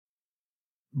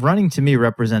running to me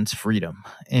represents freedom.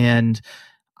 And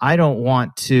I don't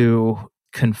want to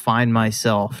confine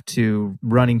myself to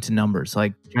running to numbers,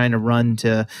 like trying to run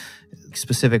to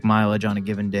specific mileage on a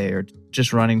given day or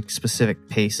just running specific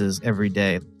paces every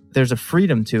day. There's a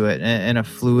freedom to it and a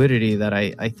fluidity that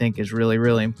I think is really,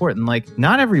 really important. Like,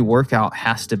 not every workout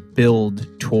has to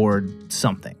build toward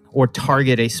something or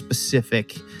target a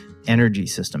specific energy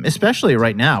system, especially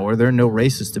right now where there are no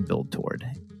races to build toward.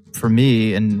 For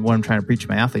me, and what I'm trying to preach to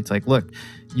my athletes, like, look,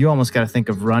 you almost got to think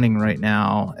of running right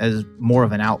now as more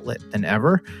of an outlet than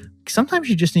ever. Sometimes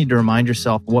you just need to remind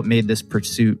yourself what made this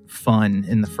pursuit fun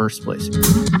in the first place.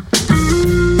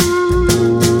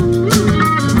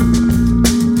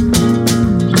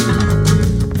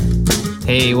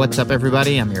 Hey, what's up,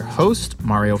 everybody? I'm your host,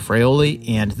 Mario Fraioli,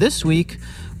 and this week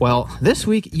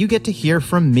you get to hear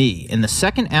from me in the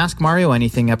second Ask Mario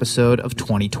Anything episode of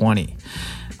 2020.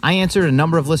 I answered a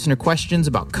number of listener questions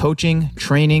about coaching,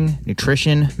 training,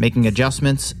 nutrition, making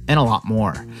adjustments, and a lot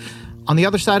more. On the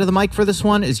other side of the mic for this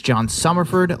one is John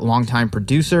Summerford, longtime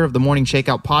producer of the Morning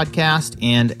Shakeout podcast,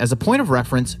 and as a point of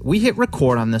reference, we hit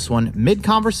record on this one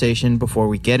mid-conversation before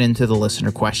we get into the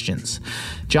listener questions.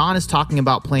 John is talking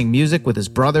about playing music with his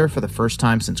brother for the first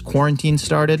time since quarantine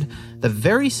started, the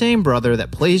very same brother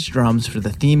that plays drums for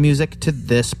the theme music to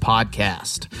this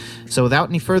podcast. So without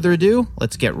any further ado,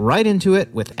 let's get right into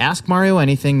it with Ask Mario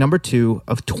Anything number 2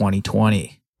 of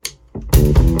 2020.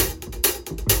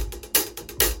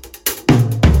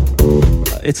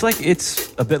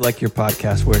 It's a bit like your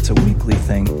podcast where it's a weekly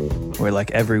thing where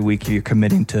like every week you're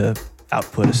committing to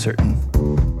output a certain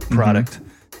product.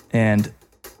 And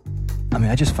I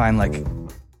mean, I just find like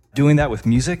doing that with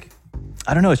music,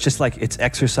 I don't know, it's just like it's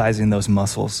exercising those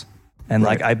muscles. And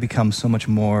like I become so much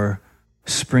more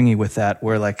springy with that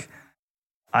where like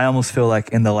I almost feel like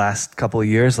in the last couple of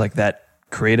years, like that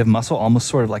creative muscle almost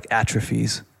sort of like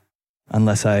atrophies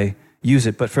unless I use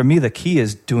it. But for me, the key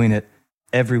is doing it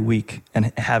every week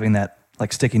and having that,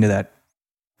 like sticking to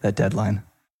that deadline.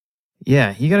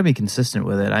 Yeah, you got to be consistent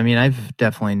with it. I mean, I've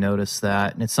definitely noticed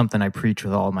that, and it's something I preach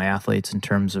with all of my athletes in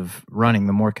terms of running.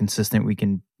 The more consistent we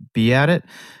can be at it,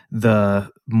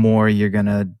 the more you're going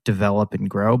to develop and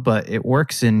grow. But it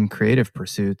works in creative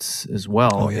pursuits as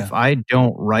well. Oh, yeah. If I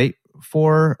don't write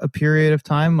for a period of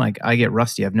time, like I get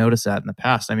rusty. I've noticed that in the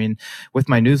past. I mean, with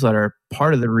my newsletter,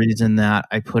 part of the reason that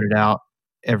I put it out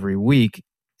every week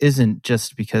isn't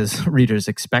just because readers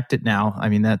expect it now. I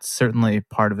mean, that's certainly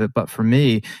part of it. But for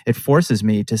me, it forces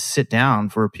me to sit down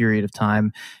for a period of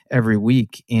time every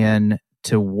week and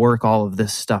to work all of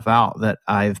this stuff out that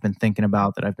I've been thinking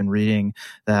about, that I've been reading,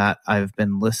 that I've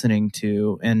been listening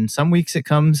to. And some weeks it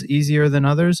comes easier than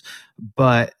others,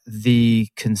 but the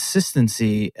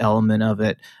consistency element of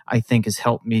it, I think, has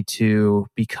helped me to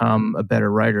become a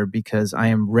better writer because I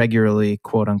am regularly,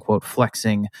 quote unquote,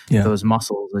 flexing those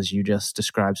muscles as you just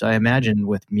described. So I imagine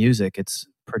with music, it's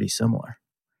pretty similar.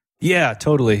 Yeah,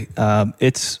 totally.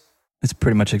 It's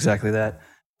pretty much exactly that.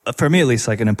 For me, at least,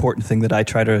 like an important thing that I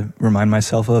try to remind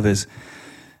myself of is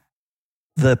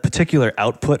the particular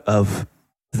output of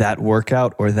that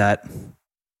workout or that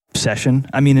session.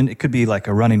 I mean, it could be like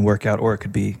a running workout or it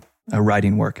could be a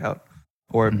writing workout.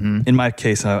 Or in my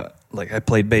case, like I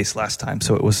played bass last time,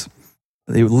 so it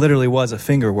literally was a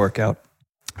finger workout.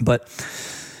 But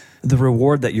the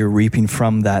reward that you're reaping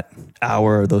from that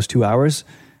hour or those 2 hours,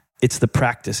 it's the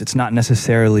practice. It's not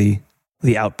necessarily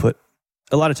the output.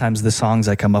 A lot of times the songs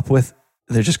I come up with,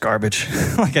 they're just garbage.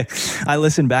 Like I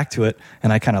listen back to it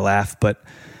and I kind of laugh, but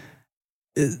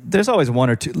there's always one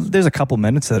or two, there's a couple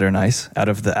minutes that are nice out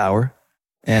of the hour.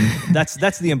 And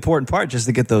that's the important part, just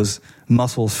to get those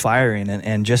muscles firing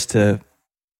and just to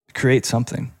create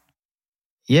something.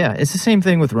 Yeah, it's the same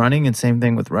thing with running and same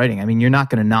thing with writing. I mean, you're not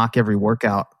going to knock every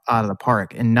workout out of the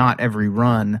park, and not every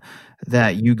run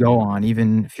that you go on,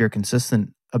 even if you're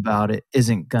consistent about it,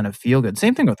 isn't going to feel good.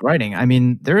 Same thing with writing. I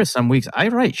mean, there are some weeks I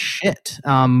write shit,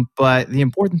 but the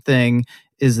important thing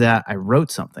is that I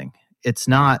wrote something. It's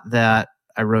not that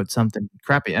I wrote something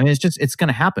crappy. I mean, it's going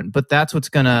to happen, but that's what's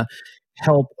going to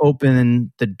help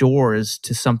open the doors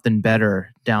to something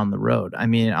better down the road. I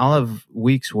mean, I'll have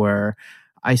weeks where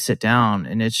I sit down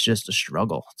and it's just a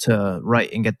struggle to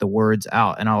write and get the words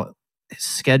out, and I'll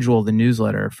schedule the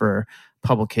newsletter for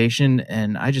publication,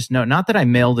 and I just know, not that I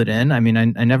mailed it in. I mean,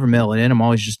 I never mail it in. I'm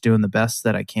always just doing the best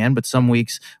that I can, but some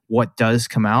weeks what does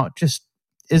come out just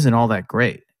isn't all that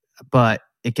great, but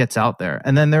it gets out there.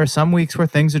 And then there are some weeks where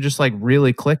things are just like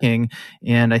really clicking,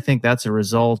 and I think that's a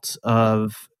result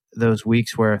of those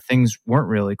weeks where things weren't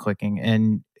really clicking,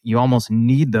 and you almost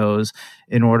need those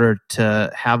in order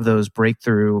to have those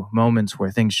breakthrough moments where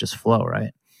things just flow,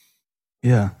 right?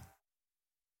 Yeah.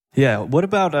 Yeah. What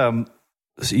about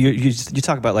so you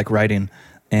talk about like writing,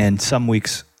 and some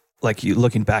weeks, like you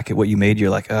looking back at what you made, you're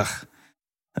like, ugh,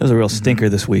 that was a real stinker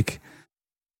this week.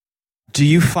 Do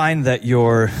you find that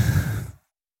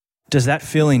does that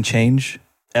feeling change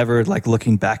ever, like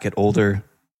looking back at older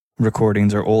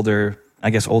recordings or older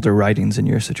writings in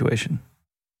your situation?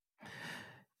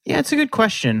 Yeah, it's a good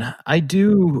question. I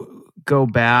do go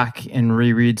back and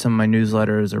reread some of my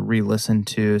newsletters or re-listen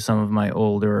to some of my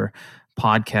older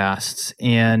podcasts,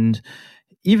 and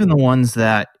even the ones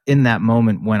that in that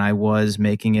moment when I was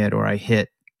making it, or I hit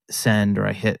send or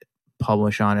I hit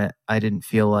publish on it, I didn't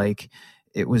feel like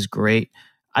it was great.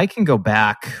 I can go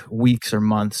back weeks or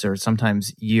months or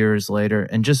sometimes years later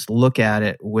and just look at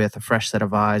it with a fresh set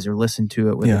of eyes, or listen to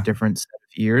it with a different set of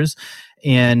ears,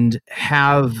 and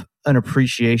have an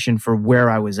appreciation for where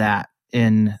I was at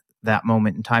in that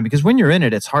moment in time. Because when you're in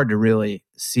it, it's hard to really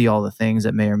see all the things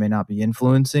that may or may not be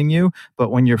influencing you.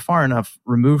 But when you're far enough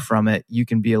removed from it, you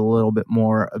can be a little bit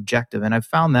more objective. And I've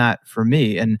found that for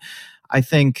me. And I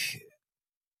think,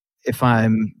 if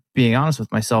I'm being honest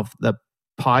with myself, the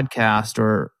podcast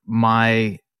or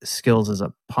my skills as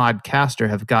a podcaster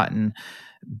have gotten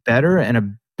better. And a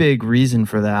big reason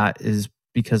for that is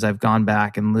because I've gone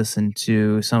back and listened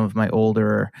to some of my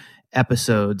older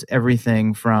episodes,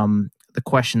 everything from the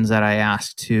questions that I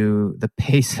asked, to the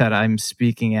pace that I'm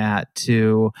speaking at,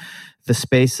 to the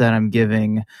space that I'm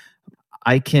giving.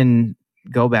 I can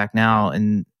go back now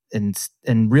and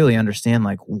really understand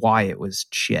like why it was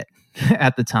shit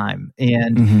at the time,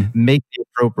 and make the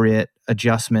appropriate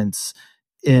adjustments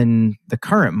in the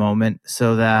current moment,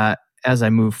 so that as I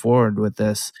move forward with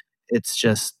this, it's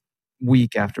just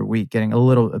week after week getting a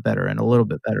little bit better and a little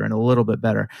bit better and a little bit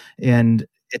better. And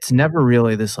it's never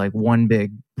really this like one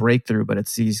big breakthrough, but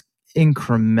it's these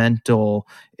incremental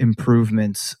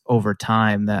improvements over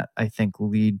time that I think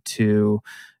lead to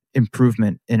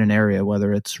improvement in an area,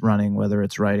 whether it's running, whether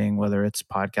it's writing, whether it's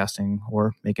podcasting,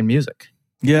 or making music.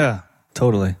 Yeah,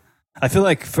 totally. I feel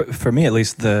like for me at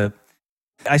least,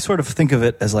 I sort of think of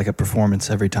it as like a performance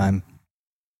every time.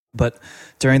 But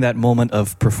during that moment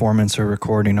of performance or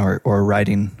recording or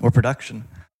writing or production,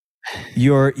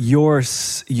 your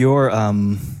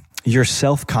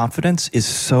self-confidence is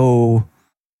so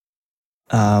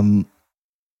or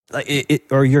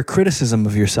your criticism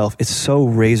of yourself is so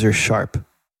razor sharp.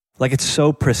 Like it's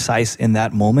so precise in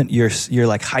that moment. You're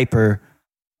like hyper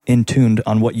in tuned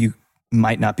on what you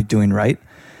might not be doing right.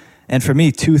 And for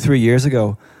me, 2-3 years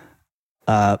ago,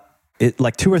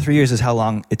 like 2 or 3 years is how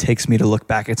long it takes me to look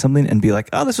back at something and be like,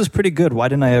 oh, this was pretty good. Why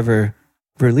didn't I ever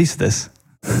release this?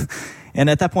 And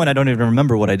at that point, I don't even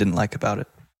remember what I didn't like about it.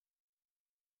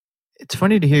 It's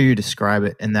funny to hear you describe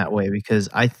it in that way, because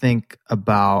I think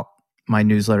about my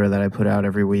newsletter that I put out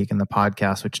every week and the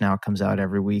podcast, which now comes out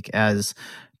every week, as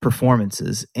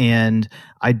performances. And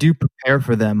I do prepare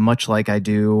for them much like I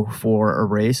do for a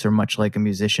race, or much like a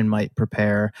musician might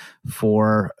prepare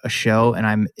for a show. And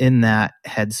I'm in that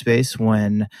headspace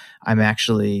when I'm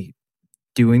actually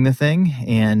doing the thing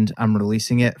and I'm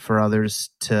releasing it for others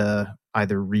to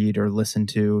either read or listen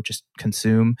to, just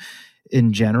consume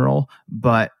in general.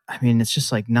 But I mean, it's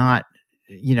just like not,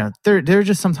 there are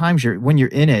just sometimes when you're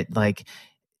in it, like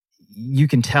you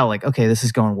can tell like, okay, this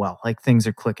is going well. Like things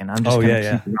are clicking. I'm just going to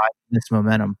keep riding this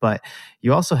momentum. But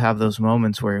you also have those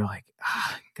moments where you're like,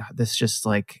 God, this just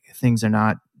like things are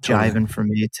not jiving for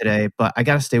me today, but I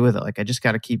got to stay with it. Like I just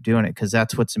got to keep doing it, because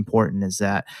that's what's important, is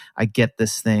that I get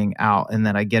this thing out and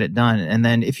that I get it done. And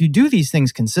then if you do these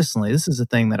things consistently, this is a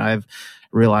thing that I've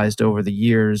realized over the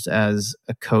years as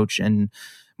a coach and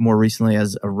more recently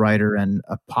as a writer and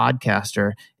a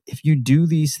podcaster. If you do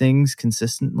these things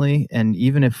consistently, and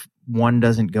even if one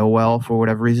doesn't go well for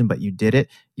whatever reason, but you did it,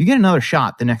 you get another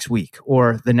shot the next week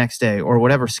or the next day or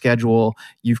whatever schedule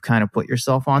you've kind of put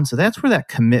yourself on. So that's where that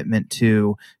commitment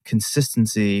to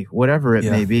consistency, whatever it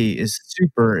may be, is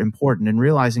super important. And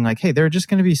realizing like, hey, there are just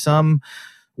going to be some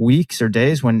weeks or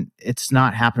days when it's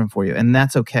not happening for you, and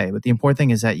that's okay. But the important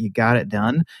thing is that you got it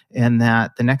done, and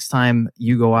that the next time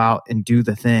you go out and do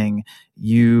the thing,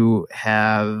 you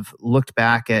have looked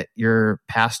back at your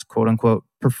past quote unquote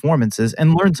performances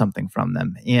and learned something from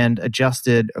them and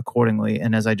adjusted accordingly.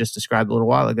 And as I just described a little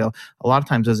while ago, a lot of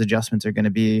times those adjustments are going to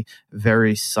be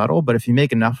very subtle, but if you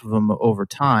make enough of them over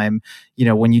time,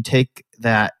 when you take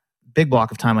that big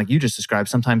block of time like you just described,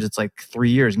 sometimes it's like 3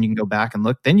 years and you can go back and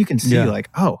look, then you can see like,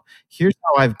 oh, here's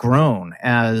how I've grown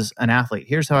as an athlete.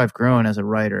 Here's how I've grown as a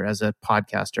writer, as a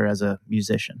podcaster, as a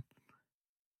musician.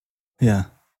 Yeah.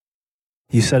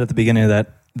 You said at the beginning of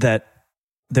that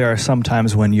there are some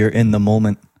times when you're in the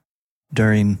moment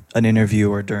during an interview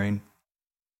or during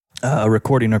a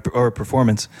recording or a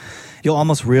performance, you'll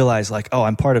almost realize like, oh,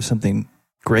 I'm part of something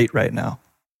great right now.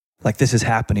 Like this is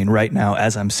happening right now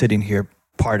as I'm sitting here,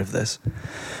 part of this.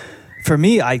 For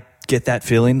me, I get that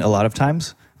feeling a lot of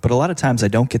times, but a lot of times I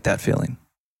don't get that feeling.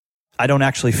 I don't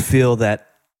actually feel that.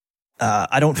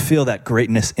 I don't feel that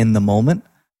greatness in the moment.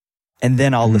 And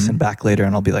then I'll listen back later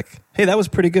and I'll be like, hey, that was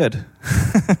pretty good.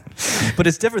 But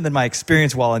it's different than my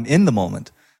experience while I'm in the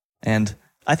moment. And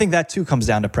I think that too comes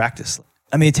down to practice.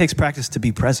 I mean, it takes practice to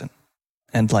be present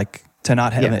and like to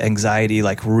not have anxiety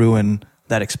like ruin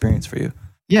that experience for you.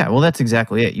 Yeah, well, that's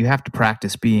exactly it. You have to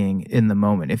practice being in the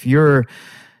moment. If you're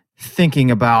thinking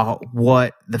about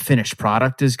what the finished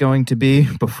product is going to be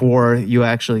before you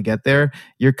actually get there,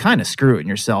 you're kind of screwing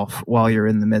yourself while you're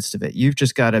in the midst of it. You've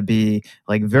just got to be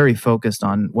like very focused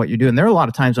on what you're doing. There are a lot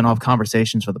of times when I'll have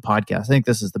conversations for the podcast. I think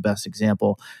this is the best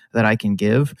example that I can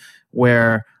give,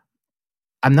 where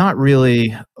I'm not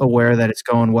really aware that it's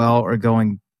going well or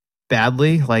going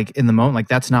badly, like in the moment. Like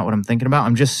that's not what I'm thinking about.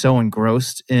 I'm just so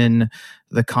engrossed in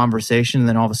the conversation. And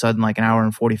then all of a sudden, like an hour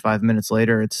and 45 minutes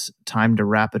later, it's time to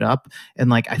wrap it up. And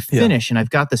like I finish and I've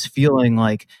got this feeling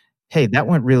like, hey, that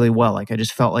went really well. Like I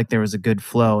just felt like there was a good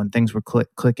flow and things were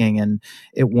clicking and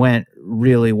it went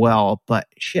really well. But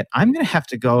shit, I'm going to have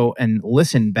to go and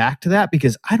listen back to that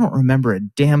because I don't remember a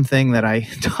damn thing that I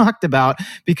talked about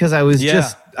because I was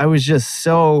just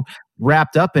so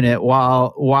wrapped up in it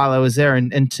while I was there.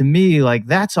 And to me, like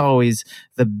that's always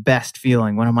the best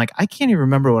feeling when I'm like, I can't even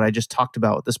remember what I just talked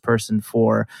about with this person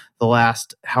for the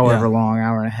last however long,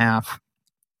 hour and a half,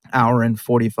 hour and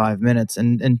 45 minutes.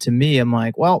 And to me, I'm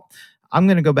like, well, I'm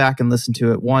going to go back and listen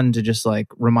to it. One, to just like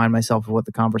remind myself of what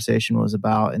the conversation was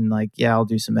about. And like, yeah, I'll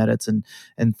do some edits and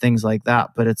things like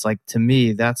that. But it's like, to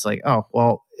me, that's like, oh,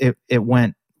 well, it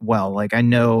went well. Like I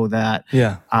know that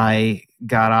I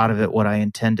got out of it what I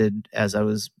intended as I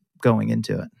was going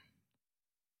into it.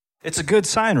 It's a good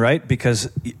sign, right?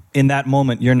 Because in that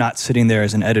moment, you're not sitting there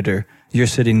as an editor. You're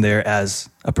sitting there as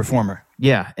a performer.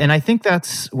 Yeah. And I think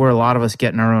that's where a lot of us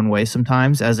get in our own way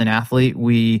sometimes. As an athlete,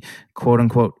 we quote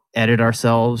unquote edit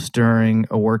ourselves during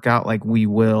a workout. Like we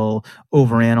will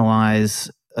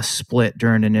overanalyze a split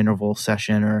during an interval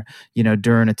session or,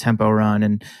 during a tempo run.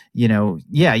 And,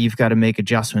 you've got to make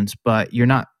adjustments, but you're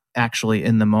not actually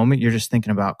in the moment. You're just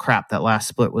thinking about crap, that last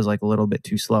split was like a little bit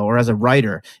too slow. Or as a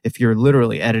writer, if you're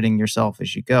literally editing yourself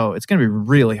as you go, it's going to be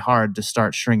really hard to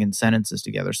start stringing sentences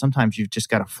together. Sometimes you've just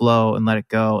got to flow and let it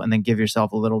go and then give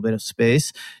yourself a little bit of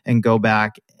space and go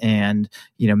back and,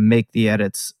 make the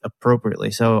edits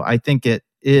appropriately. So I think it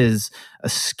is a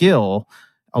skill,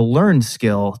 a learned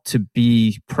skill to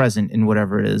be present in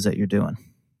whatever it is that you're doing.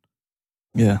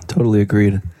 Yeah, totally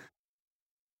agreed.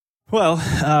 Well,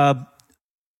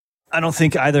 I don't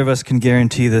think either of us can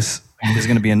guarantee this is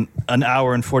going to be an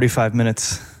hour and 45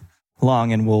 minutes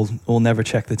long, and we'll never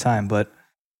check the time. But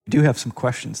we do have some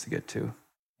questions to get to.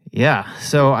 Yeah,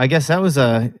 so I guess that was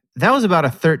about a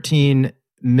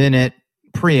 13-minute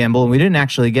preamble, and we didn't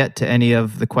actually get to any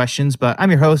of the questions. But I'm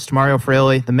your host, Mario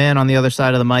Fraley. The man on the other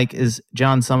side of the mic is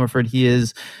John Summerford. He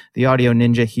is the audio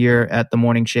ninja here at the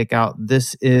Morning Shakeout.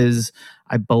 This is,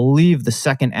 I believe, the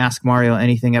second Ask Mario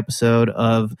Anything episode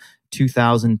of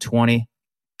 2020.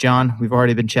 John, we've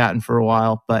already been chatting for a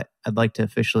while, but I'd like to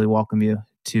officially welcome you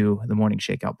to the Morning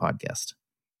Shakeout podcast.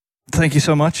 Thank you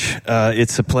so much.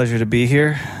 It's a pleasure to be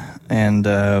here and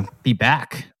be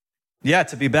back. Yeah,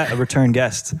 to be back, a return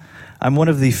guest. I'm one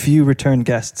of the few return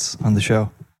guests on the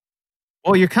show.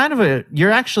 Well,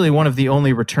 you're actually one of the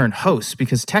only return hosts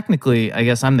because technically, I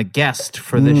guess I'm the guest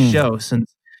for this show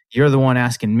since you're the one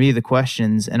asking me the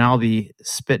questions and I'll be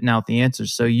spitting out the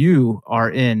answers. So you are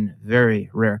in very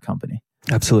rare company.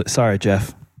 Absolutely. Sorry,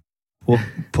 Jeff. We'll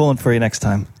pull in for you next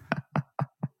time.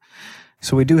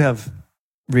 So we do have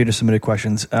reader submitted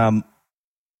questions.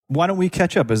 Why don't we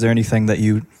catch up? Is there anything that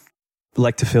you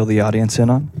like to fill the audience in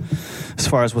on as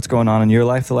far as what's going on in your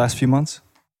life the last few months?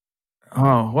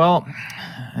 Oh, well,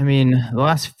 I mean, the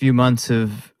last few months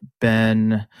have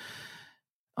been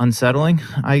unsettling,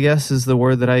 I guess, is the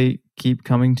word that I keep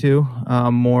coming to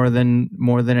more than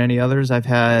any others. I've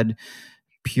had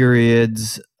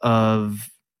periods of,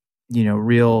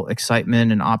 real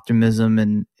excitement and optimism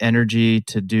and energy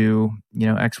to do,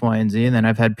 X, Y, and Z. And then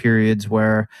I've had periods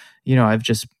where, I've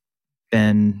just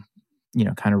been,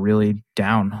 kind of really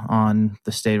down on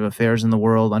the state of affairs in the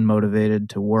world, unmotivated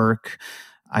to work.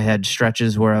 I had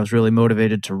stretches where I was really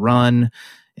motivated to run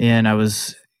and I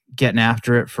was getting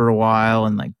after it for a while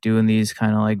and like doing these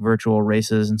kind of like virtual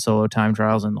races and solo time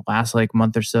trials. And the last like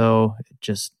month or so, it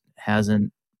just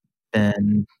hasn't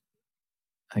been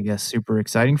I guess, super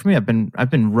exciting for me. I've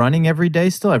been running every day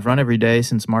still. I've run every day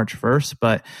since March 1st,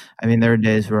 but I mean, there are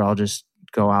days where I'll just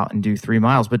go out and do 3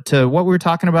 miles. But to what we were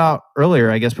talking about earlier,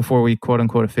 I guess before we quote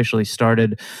unquote officially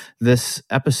started this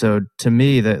episode, to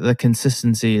me, the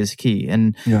consistency is key.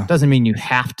 And it doesn't mean you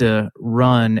have to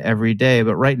run every day,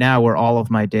 but right now where all of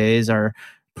my days are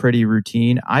pretty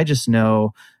routine, I just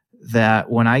know that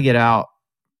when I get out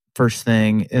first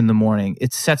thing in the morning,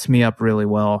 it sets me up really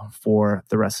well for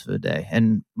the rest of the day.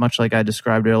 And much like I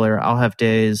described earlier, I'll have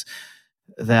days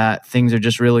that things are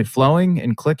just really flowing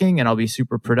and clicking and I'll be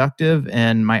super productive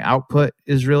and my output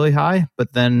is really high.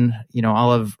 But then,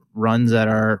 I'll have runs that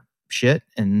are shit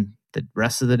and the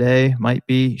rest of the day might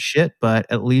be shit, but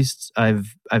at least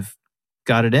I've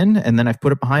got it in and then I've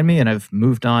put it behind me and I've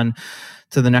moved on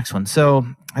to the next one. So,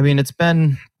 I mean, it's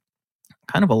been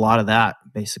kind of a lot of that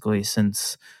basically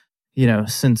since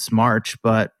March,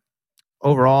 but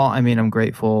overall, I mean, I'm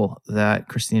grateful that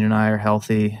Christine and I are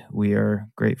healthy. We are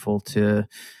grateful to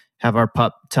have our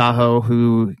pup Tahoe,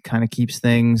 who kind of keeps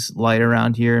things light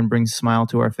around here and brings a smile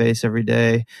to our face every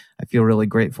day. I feel really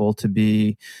grateful to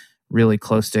be really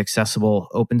close to accessible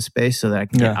open space so that I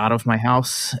can get out of my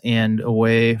house and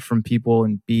away from people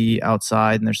and be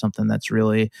outside. And there's something that's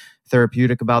really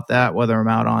therapeutic about that, whether I'm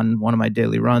out on one of my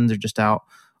daily runs or just out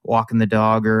walking the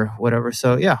dog or whatever.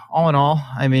 So yeah, all in all,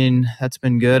 I mean, that's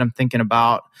been good. I'm thinking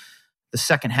about the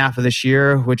second half of this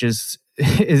year, which is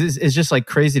just like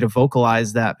crazy to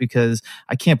vocalize that because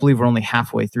I can't believe we're only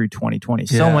halfway through 2020.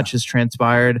 So much has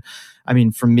transpired. I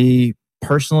mean, for me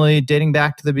personally, dating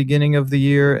back to the beginning of the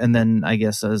year, and then I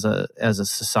guess as a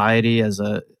society, as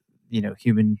a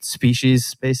human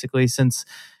species, basically since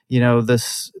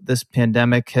this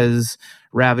pandemic has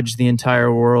ravaged the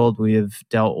entire world. We have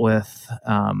dealt with,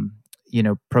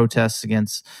 protests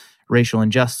against racial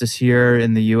injustice here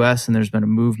in the U.S., and there's been a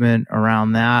movement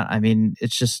around that. I mean,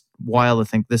 it's just wild to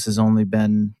think this has only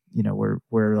been,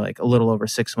 we're like a little over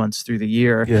 6 months through the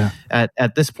year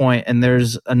at this point, and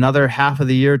there's another half of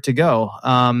the year to go.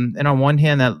 And on one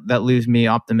hand, that leaves me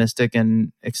optimistic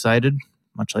and excited,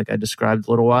 much like I described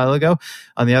a little while ago.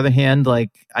 On the other hand,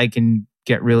 like I can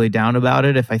get really down about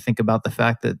it if I think about the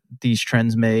fact that these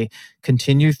trends may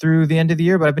continue through the end of the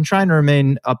year. But I've been trying to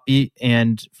remain upbeat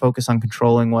and focus on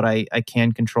controlling what I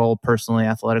can control personally,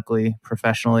 athletically,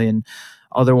 professionally, and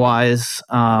otherwise.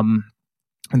 I'm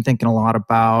thinking a lot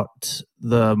about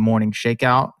the morning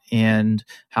shakeout and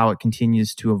how it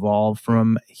continues to evolve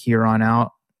from here on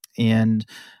out. And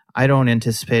I don't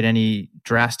anticipate any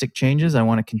drastic changes. I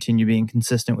want to continue being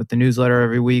consistent with the newsletter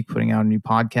every week, putting out a new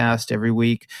podcast every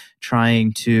week,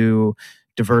 trying to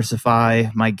diversify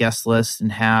my guest list and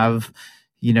have,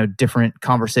 different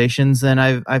conversations than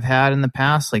I've had in the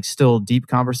past, like still deep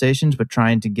conversations, but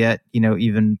trying to get,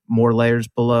 even more layers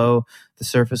below the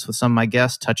surface with some of my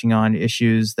guests, touching on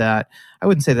issues that I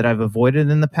wouldn't say that I've avoided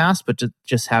in the past, but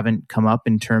just haven't come up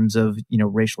in terms of,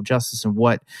 racial justice and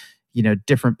what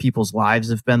different people's lives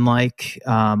have been like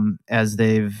as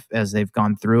they've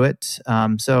gone through it.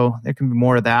 So there can be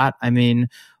more of that. I mean,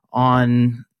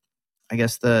 on I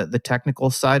guess the technical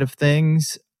side of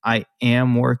things, I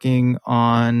am working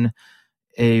on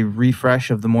a refresh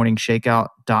of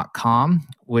themorningshakeout.com,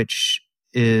 which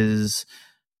is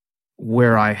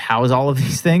where I house all of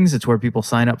these things. It's where people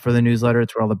sign up for the newsletter.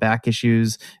 It's where all the back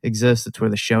issues exist. It's where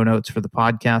the show notes for the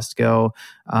podcast go.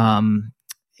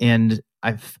 And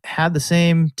I've had the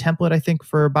same template, I think,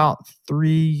 for about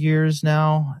 3 years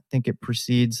now. I think it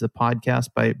precedes the podcast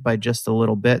by just a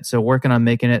little bit. So working on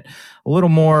making it a little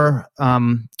more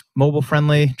mobile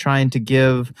friendly, trying to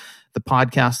give the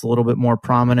podcast a little bit more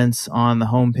prominence on the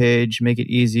homepage, make it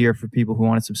easier for people who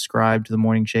want to subscribe to the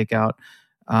Morning Shakeout.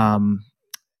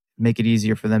 Make it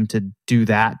easier for them to do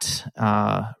that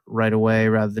right away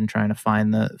rather than trying to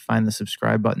find the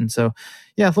subscribe button. So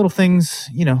yeah, little things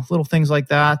like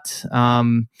that.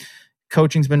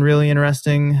 Coaching's been really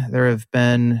interesting. There have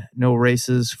been no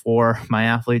races for my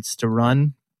athletes to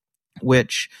run,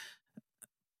 which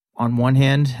on one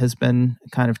hand has been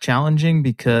kind of challenging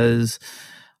because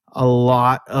a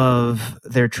lot of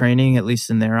their training, at least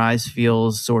in their eyes,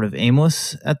 feels sort of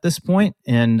aimless at this point.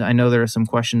 And I know there are some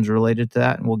questions related to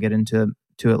that, and we'll get into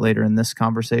it later in this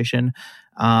conversation.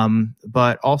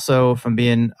 But also, if I'm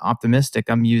being optimistic,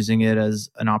 I'm using it as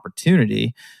an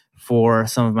opportunity for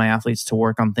some of my athletes to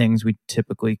work on things we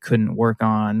typically couldn't work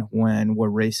on when we're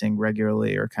racing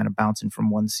regularly or kind of bouncing from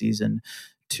one season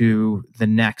to the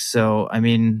next. So, I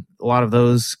mean, a lot of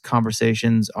those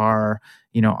conversations are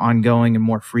ongoing and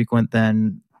more frequent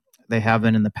than they have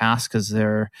been in the past because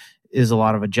there is a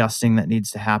lot of adjusting that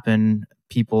needs to happen.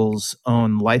 People's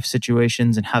own life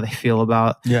situations and how they feel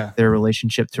about their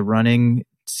relationship to running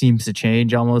seems to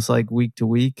change almost like week to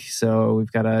week. So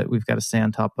we've got to stay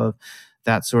on top of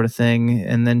that sort of thing.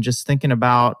 And then just thinking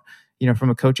about, from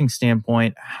a coaching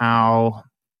standpoint, how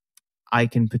I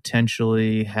can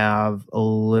potentially have a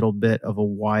little bit of a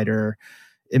wider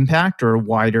impact or a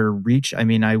wider reach. I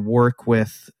mean, I work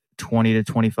with 20 to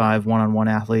 25 one-on-one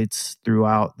athletes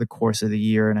throughout the course of the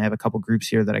year. And I have a couple groups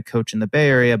here that I coach in the Bay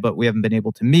Area, but we haven't been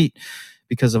able to meet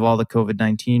because of all the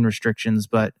COVID-19 restrictions.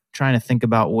 But trying to think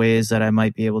about ways that I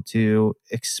might be able to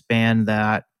expand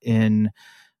that in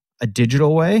a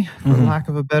digital way, for lack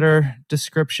of a better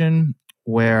description,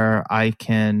 where I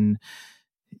can,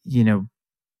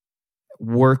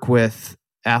 work with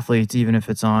athletes, even if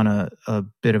it's on a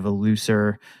bit of a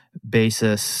looser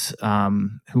basis,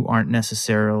 who aren't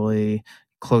necessarily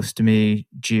close to me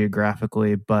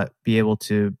geographically, but be able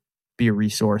to be a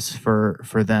resource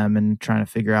for them and trying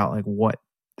to figure out like what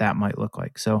that might look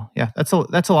like. So yeah, that's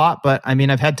a lot, but I mean,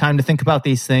 I've had time to think about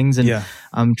these things and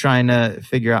I'm trying to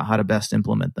figure out how to best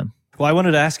implement them. Well, I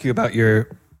wanted to ask you about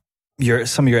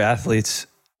some of your athletes.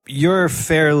 You're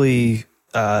fairly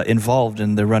involved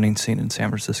in the running scene in San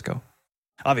Francisco.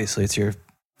 Obviously, it's your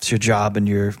job, and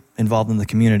you're involved in the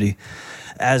community.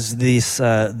 As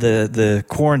the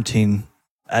quarantine,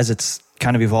 as it's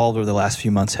kind of evolved over the last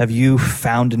few months, have you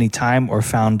found any time or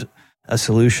found a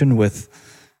solution with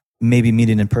maybe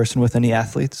meeting in person with any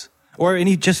athletes or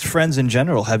any just friends in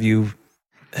general? Have you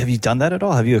done that at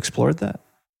all? Have you explored that?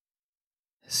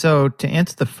 So to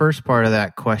answer the first part of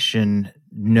that question,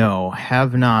 no,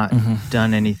 have not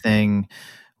done anything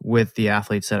with the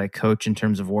athletes that I coach in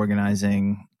terms of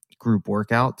organizing group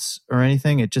workouts or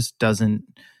anything. It just doesn't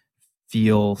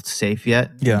feel safe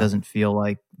yet. Yeah. It doesn't feel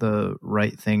like the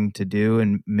right thing to do.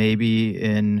 And maybe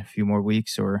in a few more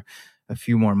weeks or a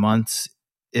few more months,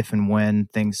 if and when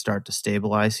things start to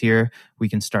stabilize here, we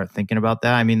can start thinking about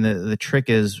that. I mean, the trick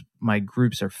is my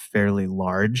groups are fairly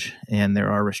large and there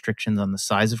are restrictions on the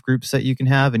size of groups that you can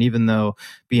have. And even though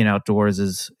being outdoors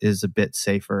is a bit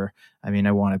safer, I mean,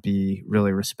 I want to be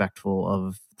really respectful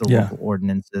of the local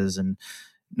ordinances and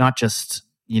not just,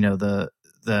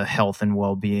 the health and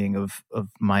well-being of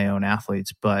my own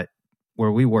athletes, but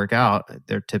where we work out,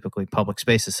 they're typically public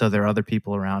spaces. So there are other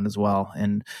people around as well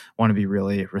and want to be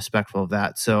really respectful of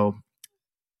that. So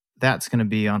that's going to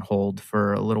be on hold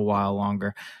for a little while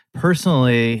longer.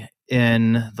 Personally,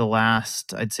 in the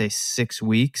last, I'd say 6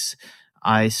 weeks,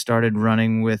 I started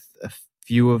running with a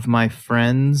few of my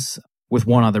friends with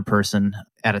one other person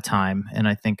at a time. And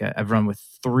I think I've run with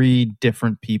 3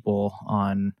 different people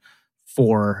on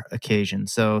 4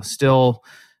 occasions. So still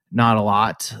not a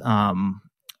lot.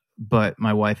 But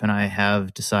my wife and I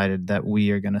have decided that we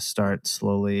are going to start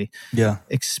slowly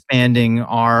expanding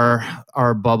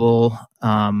our bubble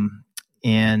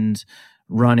and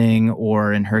running,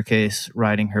 or in her case,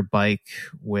 riding her bike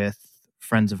with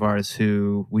friends of ours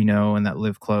who we know and that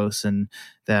live close and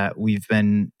that we've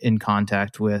been in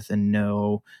contact with and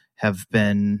know have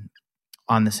been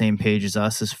on the same page as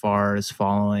us as far as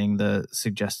following the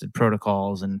suggested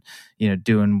protocols and,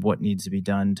 doing what needs to be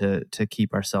done to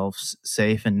keep ourselves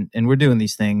safe. And we're doing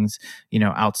these things,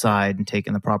 outside and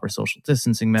taking the proper social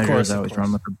distancing measures. I always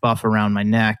run with a buff around my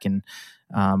neck. And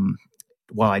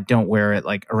while I don't wear it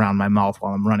like around my mouth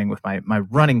while I'm running with my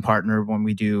running partner, when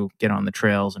we do get on the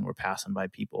trails and we're passing by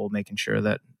people, making sure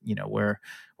that,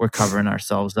 we're covering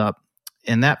ourselves up.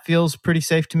 And that feels pretty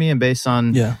safe to me. And based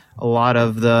on a lot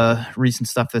of the recent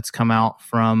stuff that's come out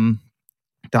from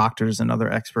doctors and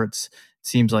other experts, it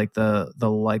seems like the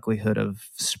likelihood of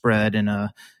spread in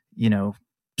a,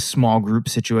 small group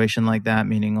situation like that,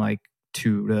 meaning like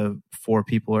 2 to 4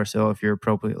 people or so, if you're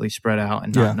appropriately spread out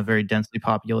and not in a very densely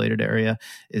populated area,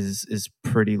 is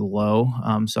pretty low.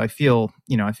 So I feel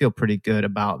pretty good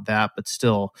about that, but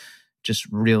still just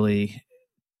really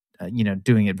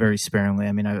doing it very sparingly.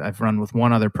 I mean, I've run with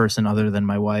one other person other than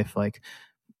my wife, like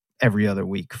every other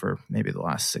week for maybe the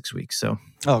last 6 weeks. So,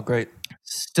 oh, great.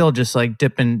 Still just like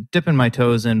dipping my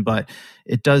toes in, but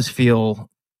it does feel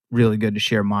really good to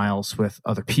share miles with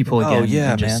other people again. Oh,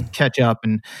 yeah, and just man. catch up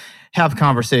and have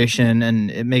conversation, and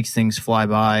it makes things fly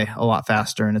by a lot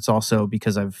faster. And it's also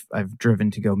because I've driven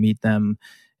to go meet them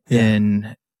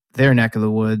in their neck of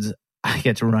the woods. I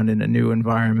get to run in a new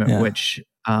environment, which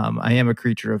I am a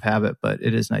creature of habit, but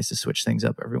it is nice to switch things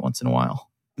up every once in a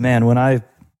while. Man, when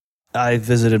I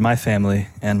visited my family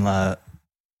and I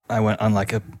went on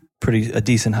like a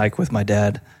decent hike with my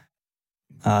dad,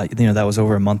 that was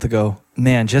over a month ago.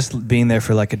 Man, just being there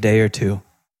for like a day or two,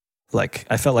 like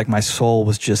I felt like my soul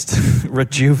was just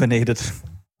rejuvenated.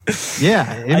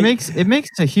 Yeah, it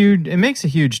makes a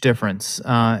huge difference.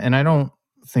 And I don't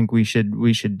think we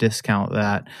should discount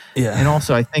that. Yeah. And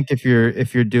also, I think if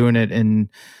you're doing it in,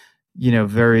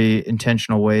 very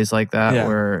intentional ways like that,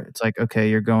 where it's like, okay,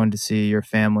 you're going to see your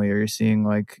family, or you're seeing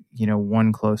like,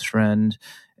 one close friend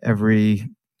every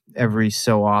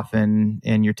so often,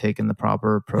 and you're taking the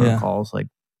proper protocols. Like,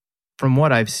 from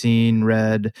what I've seen,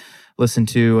 read, listened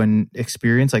to, and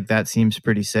experienced, like, that seems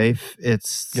pretty safe.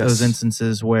 It's those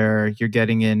instances where you're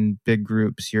getting in big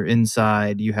groups, you're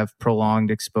inside, you have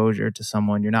prolonged exposure to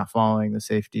someone, you're not following the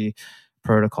safety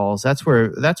protocols. That's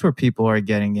where people are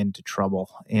getting into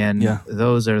trouble. And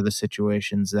those are the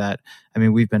situations that,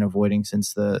 we've been avoiding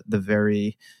since the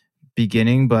very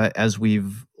beginning. But as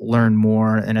we've learned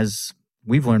more, and as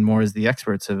we've learned more, as the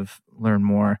experts have learned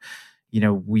more,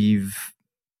 we've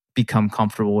become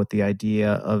comfortable with the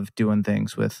idea of doing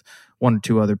things with one or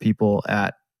two other people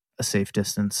at a safe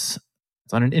distance.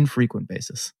 It's on an infrequent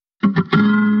basis.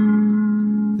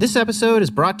 This episode is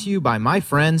brought to you by my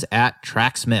friends at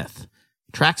Tracksmith.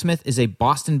 Tracksmith is a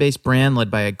Boston-based brand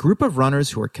led by a group of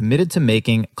runners who are committed to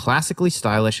making classically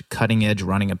stylish, cutting-edge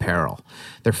running apparel.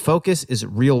 Their focus is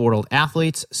real-world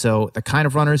athletes, so the kind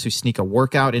of runners who sneak a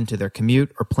workout into their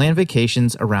commute or plan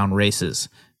vacations around races.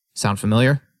 Sound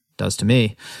familiar? Does to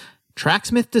me.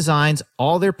 Tracksmith designs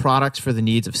all their products for the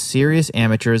needs of serious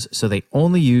amateurs, so they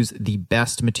only use the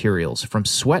best materials, from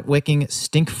sweat-wicking,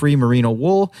 stink-free merino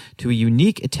wool to a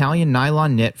unique Italian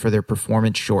nylon knit for their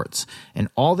performance shorts. And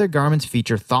all their garments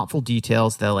feature thoughtful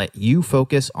details that let you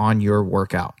focus on your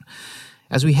workout.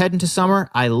 As we head into summer,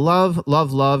 I love,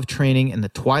 love, love training in the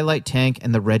Twilight Tank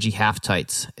and the Reggie Half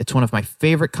Tights. It's one of my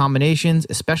favorite combinations,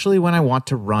 especially when I want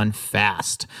to run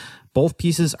fast. Both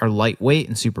pieces are lightweight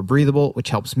and super breathable, which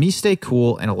helps me stay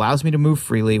cool and allows me to move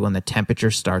freely when the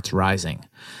temperature starts rising.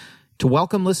 To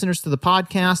welcome listeners to the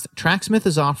podcast, Tracksmith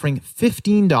is offering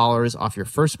 $15 off your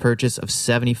first purchase of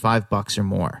 $75 or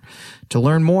more. To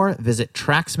learn more, visit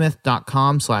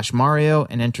tracksmith.com/Mario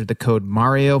and enter the code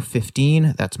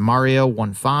Mario15, that's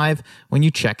Mario15, when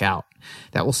you check out.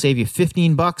 That will save you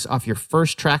 $15 off your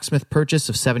first Tracksmith purchase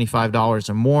of $75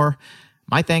 or more.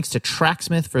 My thanks to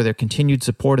Tracksmith for their continued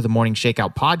support of the Morning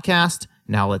Shakeout podcast.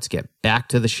 Now let's get back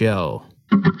to the show.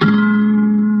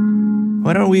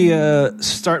 Why don't we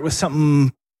start with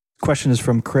something? Question is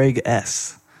from Craig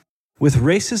S. With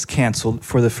races canceled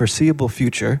for the foreseeable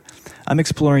future, I'm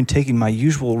exploring taking my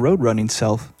usual road running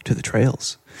self to the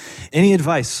trails. Any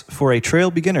advice for a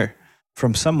trail beginner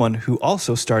from someone who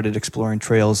also started exploring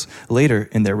trails later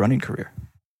in their running career?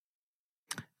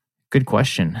 Good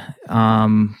question.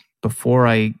 Before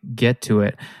I get to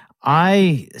it,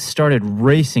 I started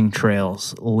racing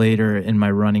trails later in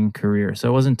my running career. So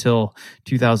it wasn't until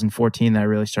 2014 that I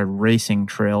really started racing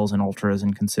trails and ultras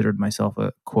and considered myself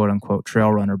a quote-unquote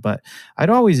trail runner. But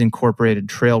I'd always incorporated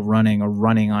trail running or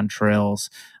running on trails.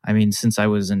 Since I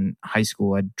was in high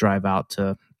school, I'd drive out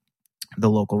to the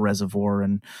local reservoir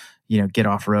and, get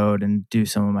off-road and do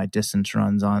some of my distance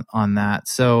runs on that.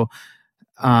 So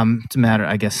it's a matter,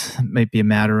 I guess, it might be a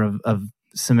matter of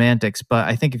semantics, but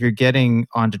I think if you're getting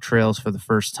onto trails for the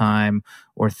first time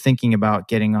or thinking about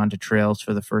getting onto trails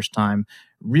for the first time,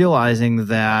 realizing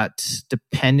that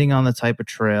depending on the type of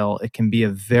trail, it can be a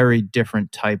very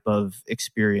different type of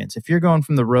experience. If you're going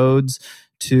from the roads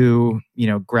to,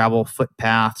 gravel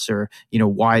footpaths or,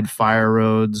 wide fire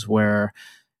roads where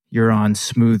you're on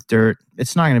smooth dirt,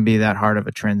 it's not going to be that hard of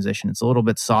a transition. It's a little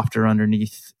bit softer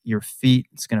underneath your feet.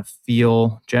 It's going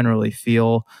to generally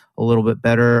feel a little bit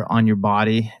better on your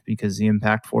body because the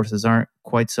impact forces aren't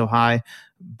quite so high,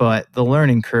 but the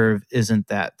learning curve isn't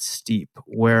that steep.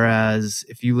 Whereas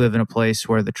if you live in a place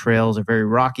where the trails are very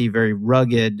rocky, very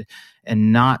rugged,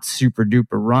 and not super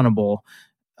duper runnable,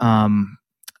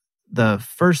 the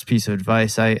first piece of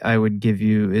advice I would give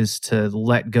you is to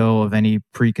let go of any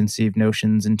preconceived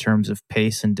notions in terms of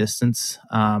pace and distance,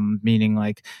 meaning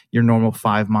like your normal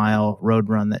 5-mile road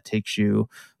run that takes you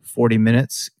 40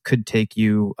 minutes could take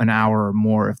you an hour or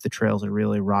more if the trails are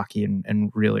really rocky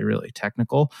and really, really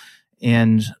technical,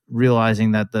 and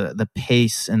realizing that the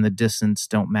pace and the distance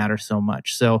don't matter so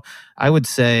much. So I would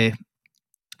say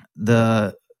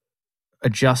the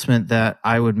adjustment that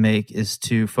I would make is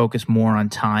to focus more on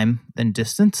time than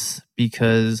distance,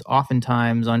 because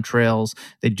oftentimes on trails,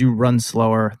 they do run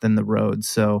slower than the roads.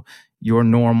 So your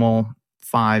normal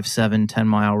 5, 7,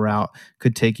 10-mile route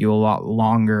could take you a lot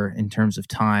longer in terms of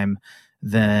time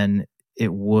than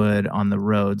it would on the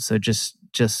road. So just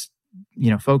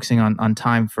focusing on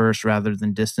time first rather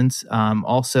than distance.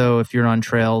 Also, if you're on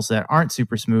trails that aren't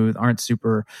super smooth, aren't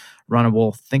super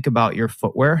runnable, think about your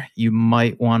footwear. You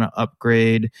might want to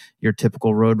upgrade your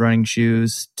typical road running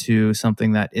shoes to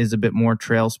something that is a bit more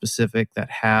trail specific,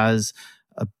 that has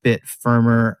a bit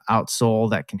firmer outsole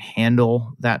that can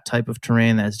handle that type of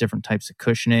terrain, that has different types of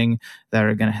cushioning that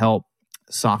are going to help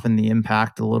soften the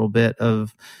impact a little bit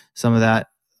of some of that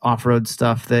off-road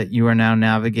stuff that you are now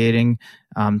navigating.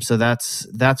 So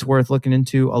that's worth looking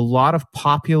into. A lot of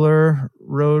popular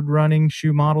road running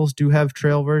shoe models do have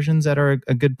trail versions that are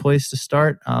a good place to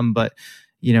start. But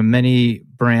many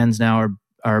brands now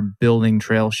are building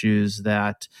trail shoes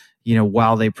that,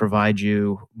 while they provide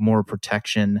you more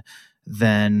protection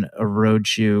than a road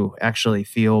shoe, actually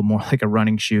feel more like a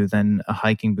running shoe than a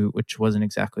hiking boot, which wasn't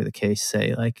exactly the case,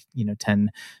 say,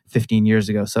 10, 15 years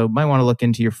ago. So might want to look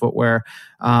into your footwear.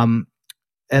 And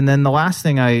then the last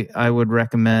thing I would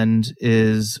recommend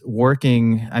is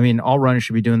working. I mean, all runners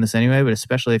should be doing this anyway, but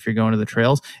especially if you're going to the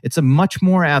trails, it's a much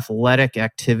more athletic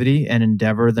activity and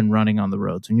endeavor than running on the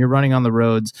roads. When you're running on the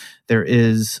roads, there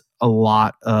is a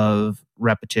lot of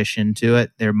repetition to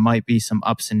it. There might be some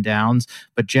ups and downs,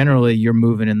 but generally you're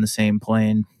moving in the same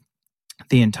plane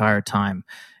the entire time.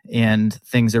 And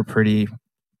things are pretty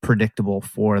predictable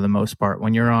for the most part.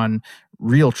 When you're on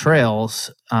real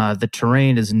trails, the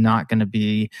terrain is not going to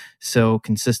be so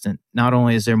consistent. Not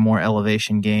only is there more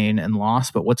elevation gain and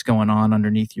loss, but what's going on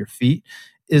underneath your feet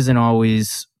isn't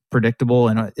always predictable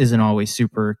and isn't always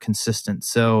super consistent.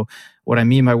 So what I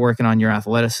mean by working on your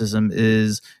athleticism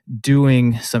is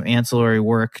doing some ancillary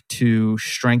work to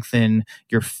strengthen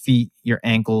your feet, your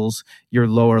ankles, your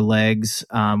lower legs,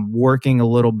 working a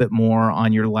little bit more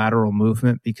on your lateral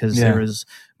movement, because there is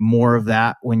more of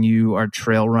that when you are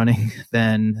trail running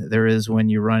than there is when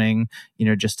you're running,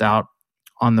 just out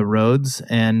on the roads.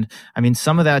 And I mean,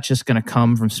 some of that's just going to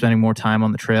come from spending more time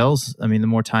on the trails. I mean, the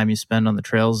more time you spend on the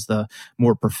trails, the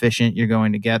more proficient you're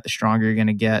going to get, the stronger you're going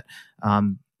to get,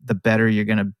 the better you're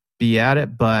going to be at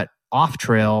it. But off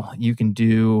trail, you can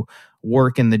do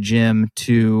work in the gym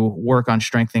to work on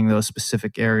strengthening those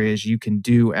specific areas. You can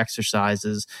do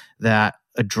exercises that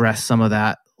address some of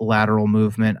that lateral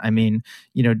movement. I mean,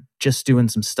 just doing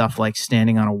some stuff like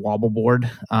standing on a wobble board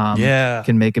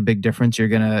can make a big difference. You're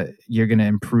gonna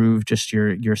improve just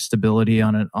your stability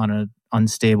on an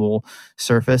unstable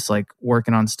surface. Like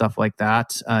working on stuff like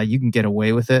that, you can get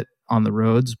away with it on the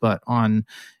roads, but on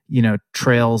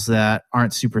trails that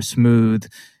aren't super smooth,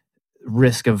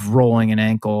 risk of rolling an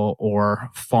ankle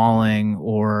or falling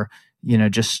or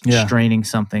straining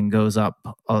something goes up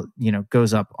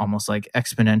almost like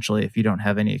exponentially if you don't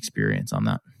have any experience on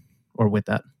that or with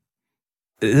that.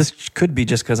 This could be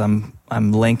just because I'm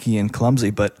lanky and clumsy,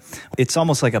 but it's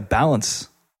almost like a balance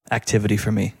activity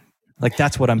for me. Like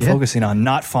that's what I'm focusing on,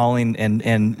 not falling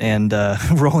and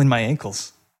rolling my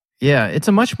ankles. Yeah, it's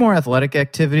a much more athletic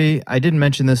activity. I didn't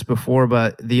mention this before,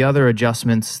 but the other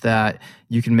adjustments that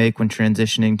you can make when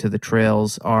transitioning to the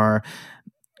trails are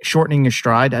shortening your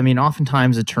stride. I mean,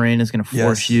 oftentimes the terrain is going to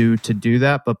force you to do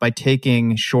that, but by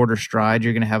taking shorter stride,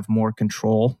 you're going to have more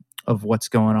control of what's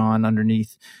going on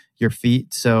underneath your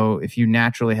feet. So if you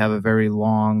naturally have a very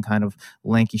long kind of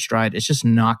lanky stride, it's just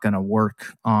not going to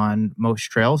work on most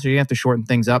trails. So you have to shorten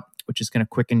things up, which is going to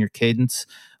quicken your cadence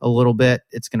a little bit.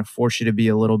 It's going to force you to be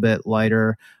a little bit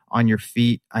lighter on your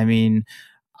feet. I mean,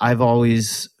 I've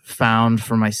always found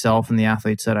for myself and the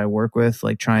athletes that I work with,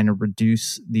 like trying to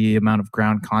reduce the amount of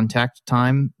ground contact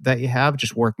time that you have,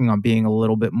 just working on being a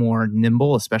little bit more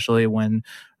nimble, especially when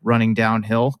running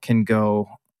downhill, can go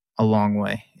a long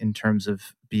way in terms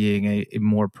of being a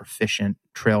more proficient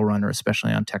trail runner,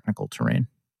 especially on technical terrain.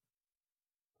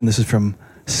 And this is from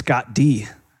Scott D.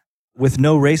 With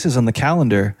no races on the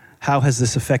calendar, how has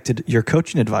this affected your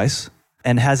coaching advice?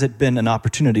 And has it been an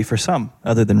opportunity for some,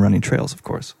 other than running trails, of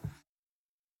course?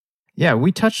 Yeah,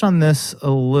 we touched on this a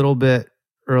little bit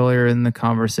earlier in the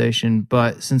conversation,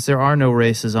 but since there are no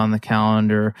races on the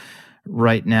calendar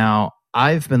right now,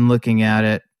 I've been looking at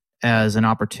it as an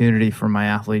opportunity for my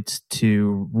athletes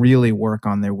to really work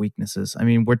on their weaknesses. I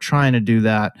mean, we're trying to do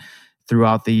that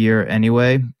throughout the year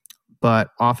anyway, but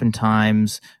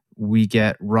oftentimes we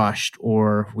get rushed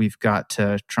or we've got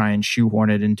to try and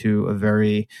shoehorn it into a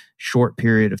very short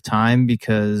period of time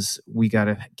because we got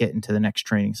to get into the next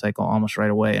training cycle almost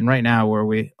right away. And right now where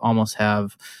we almost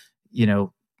have,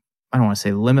 I don't want to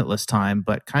say limitless time,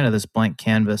 but kind of this blank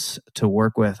canvas to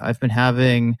work with. I've been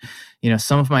having,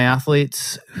 some of my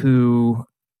athletes who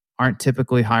aren't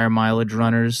typically higher mileage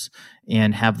runners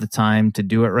and have the time to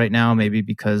do it right now, maybe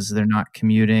because they're not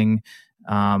commuting.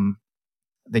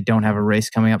 They don't have a race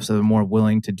coming up, so they're more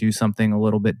willing to do something a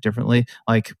little bit differently,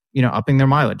 like, upping their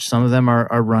mileage. Some of them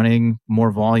are running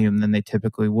more volume than they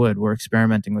typically would. We're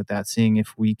experimenting with that, seeing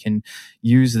if we can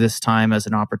use this time as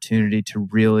an opportunity to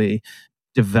really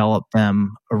develop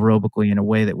them aerobically in a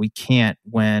way that we can't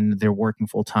when they're working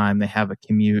full time, they have a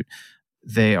commute,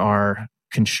 they are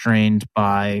constrained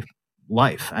by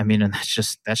life. I mean, and that's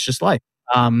just life.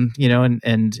 And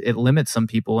it limits some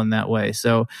people in that way.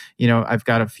 So, I've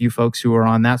got a few folks who are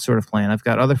on that sort of plan. I've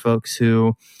got other folks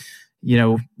who,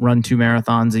 run 2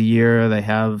 marathons a year. They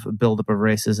have a buildup of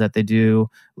races that they do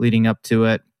leading up to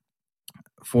it.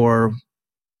 For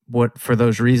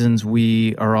those reasons,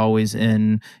 we are always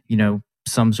in,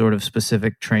 some sort of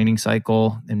specific training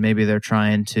cycle, and maybe they're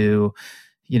trying to,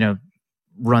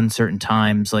 run certain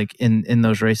times. Like in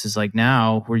those races, like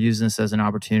now we're using this as an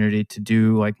opportunity to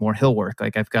do like more hill work.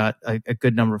 Like I've got a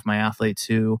good number of my athletes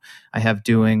who I have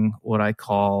doing what I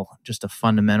call just a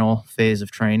fundamental phase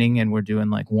of training. And we're doing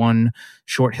like one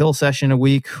short hill session a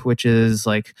week, which is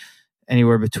like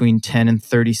anywhere between 10 and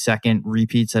 30-second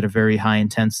repeats at a very high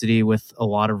intensity with a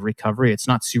lot of recovery. It's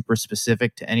not super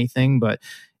specific to anything, but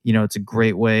it's a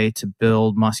great way to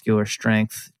build muscular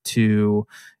strength, to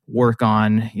work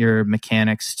on your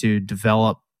mechanics, to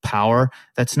develop power.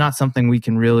 That's not something we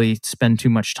can really spend too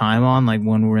much time on, like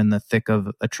when we're in the thick of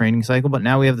a training cycle, but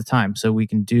now we have the time. So we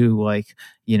can do like,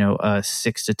 a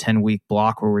 6 to 10 week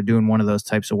block where we're doing one of those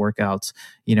types of workouts,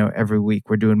 every week.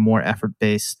 We're doing more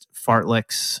effort-based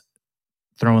fartleks,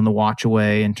 throwing the watch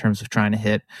away in terms of trying to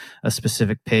hit a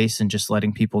specific pace and just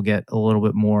letting people get a little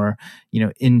bit more,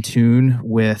 in tune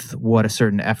with what a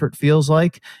certain effort feels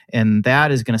like. And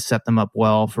that is going to set them up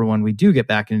well for when we do get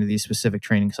back into these specific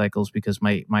training cycles, because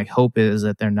my hope is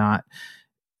that they're not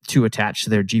too attached to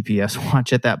their GPS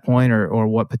watch at that point, or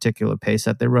what particular pace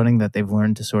that they're running, that they've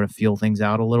learned to sort of feel things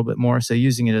out a little bit more. So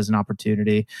using it as an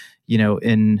opportunity,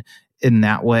 in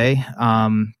that way.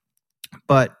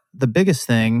 But the biggest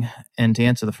thing, and to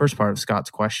answer the first part of Scott's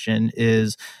question,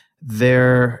 is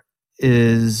there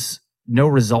is no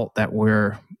result that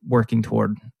we're working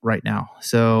toward right now.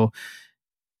 So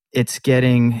it's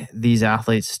getting these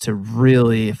athletes to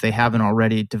really, if they haven't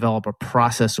already, develop a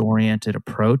process-oriented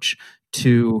approach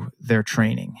to their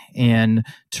training, and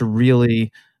to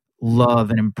really love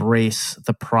and embrace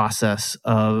the process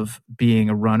of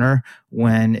being a runner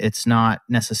when it's not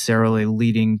necessarily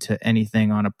leading to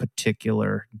anything on a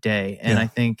particular day. And I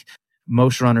think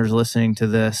most runners listening to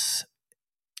this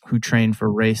who train for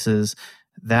races,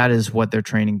 that is what their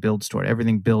training builds toward.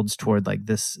 Everything builds toward like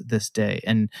this day.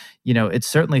 And, it's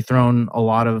certainly thrown a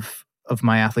lot of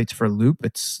my athletes for a loop.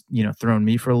 It's, thrown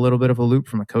me for a little bit of a loop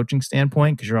from a coaching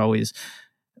standpoint, because you're always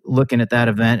looking at that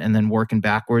event and then working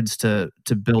backwards to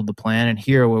build the plan. And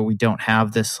here, where we don't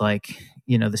have this like,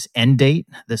 this end date,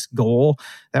 this goal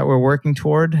that we're working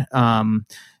toward,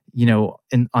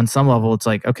 on some level, it's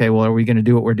like, okay, well, are we going to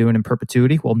do what we're doing in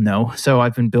perpetuity? Well, no. So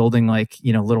I've been building like,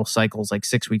 little cycles, like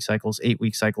 6-week cycles,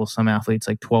 8-week cycles, some athletes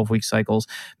like 12-week cycles,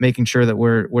 making sure that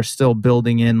we're still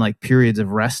building in like periods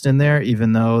of rest in there,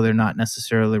 even though they're not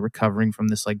necessarily recovering from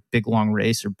this like big long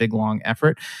race or big long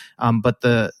effort. But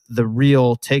the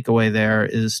real takeaway there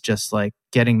is just like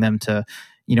getting them to,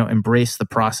 embrace the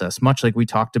process, much like we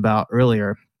talked about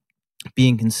earlier.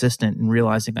 Being consistent and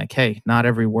realizing like, hey, not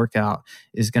every workout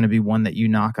is going to be one that you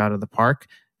knock out of the park.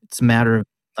 It's a matter of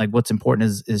like, what's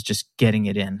important is just getting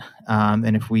it in.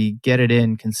 And if we get it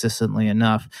in consistently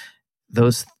enough,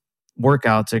 those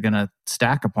workouts are going to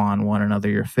stack upon one another.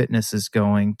 Your fitness is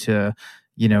going to,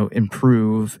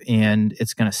 improve, and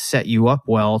it's going to set you up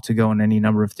well to go in any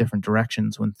number of different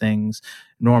directions when things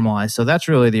normalize. So that's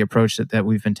really the approach that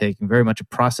we've been taking, very much a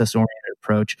process-oriented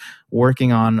approach,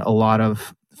 working on a lot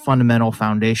of fundamental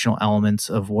foundational elements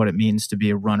of what it means to be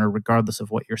a runner, regardless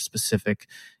of what your specific,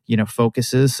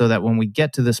 focus is, so that when we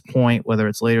get to this point, whether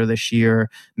it's later this year,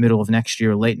 middle of next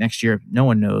year, late next year, no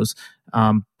one knows.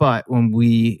 But when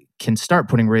we can start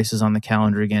putting races on the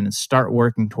calendar again and start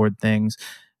working toward things,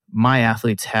 my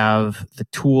athletes have the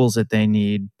tools that they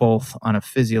need, both on a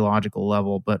physiological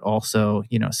level, but also,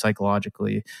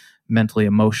 psychologically, mentally,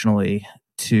 emotionally,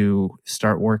 to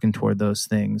start working toward those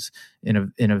things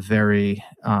in a very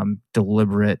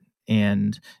deliberate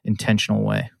and intentional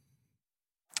way.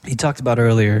 You talked about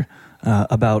earlier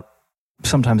about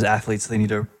sometimes athletes, they need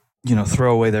to,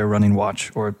 throw away their running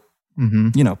watch or,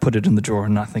 put it in the drawer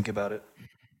and not think about it.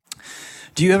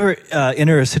 Do you ever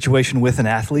enter a situation with an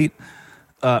athlete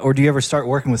or do you ever start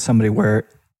working with somebody where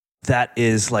that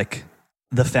is like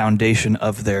the foundation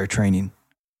of their training,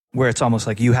 where it's almost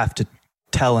like you have to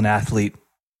tell an athlete,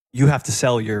 you have to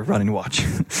sell your running watch.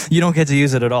 You don't get to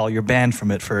use it at all. You're banned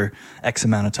from it for X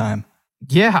amount of time.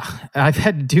 Yeah, I've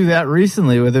had to do that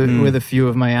recently with a few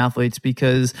of my athletes,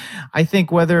 because I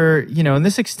think whether, and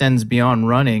this extends beyond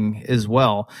running as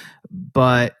well,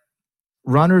 but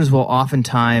runners will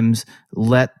oftentimes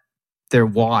let their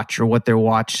watch or what their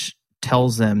watch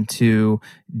tells them to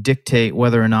dictate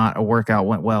whether or not a workout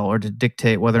went well, or to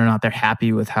dictate whether or not they're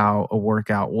happy with how a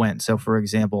workout went. So for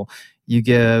example, you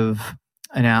give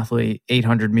an athlete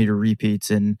 800-meter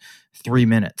repeats in 3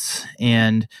 minutes,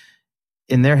 and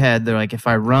in their head, they're like, if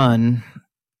I run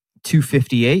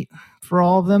 258 for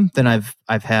all of them, then I've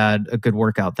had a good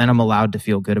workout. Then I'm allowed to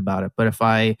feel good about it. But if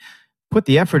I put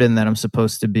the effort in that I'm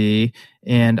supposed to be,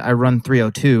 and I run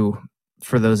 302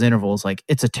 for those intervals, like,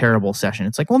 it's a terrible session.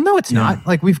 It's like, well, no, it's not.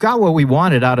 Like, we've got what we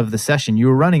wanted out of the session. You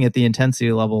were running at the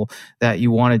intensity level that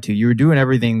you wanted to. You were doing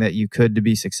everything that you could to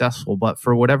be successful. But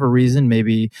for whatever reason,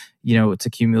 maybe, it's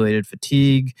accumulated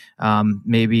fatigue.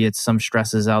 Maybe it's some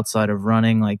stresses outside of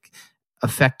running, like,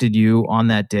 affected you on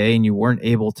that day, and you weren't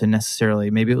able to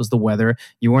necessarily, maybe it was the weather,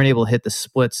 you weren't able to hit the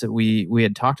splits that we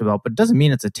had talked about. But it doesn't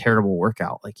mean it's a terrible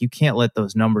workout. Like, you can't let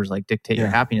those numbers like dictate your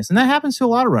happiness. And that happens to a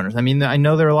lot of runners. I mean, I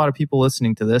know there are a lot of people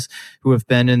listening to this who have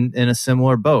been in a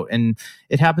similar boat, and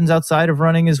it happens outside of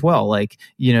running as well. Like,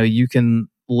 you can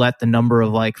let the number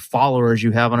of like followers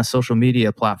you have on a social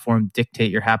media platform dictate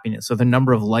your happiness. So the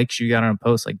number of likes you got on a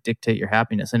post like dictate your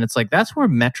happiness. And it's like, that's where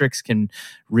metrics can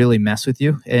really mess with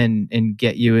you and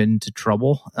get you into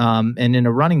trouble. And in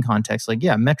a running context, like,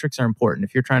 yeah, metrics are important.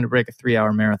 If you're trying to break a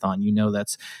 3-hour marathon,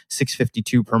 that's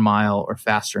 6:52 per mile or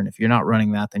faster. And if you're not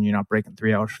running that, then you're not breaking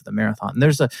 3 hours for the marathon. And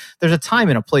there's a time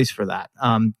and a place for that.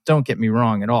 Don't get me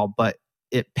wrong at all, but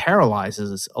it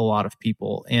paralyzes a lot of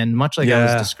people. And much like I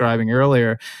was describing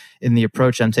earlier in the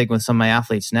approach I'm taking with some of my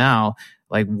athletes now,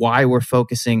 like, why we're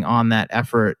focusing on that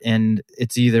effort. And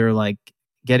it's either like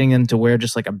getting them to wear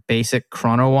just like a basic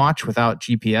chrono watch without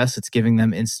GPS. It's giving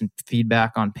them instant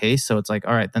feedback on pace. So it's like,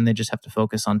 all right, then they just have to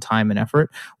focus on time and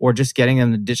effort, or just getting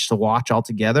them to ditch the watch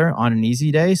altogether on an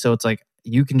easy day. So it's like,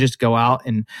 you can just go out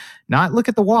and not look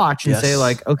at the watch and say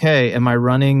like, okay, am I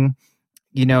running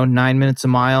 9 minutes a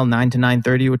mile, 9 to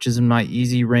 9:30, which is in my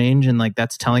easy range. And like,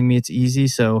 that's telling me it's easy.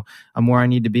 So I'm where I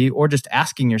need to be. Or just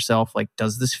asking yourself, like,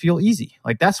 does this feel easy?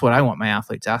 Like, that's what I want my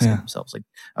athletes asking themselves. Like,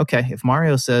 okay, if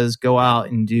Mario says, go out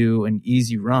and do an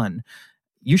easy run,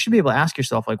 you should be able to ask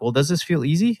yourself, like, well, does this feel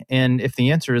easy? And if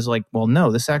the answer is like, well,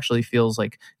 no, this actually feels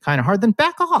like kind of hard, then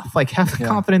back off. Like, have the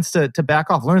confidence to back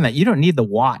off. Learn that you don't need the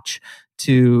watch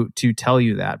to tell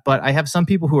you that. But I have some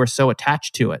people who are so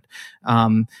attached to it.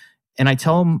 And I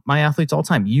tell my athletes all the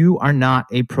time, you are not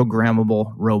a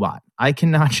programmable robot. I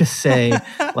cannot just say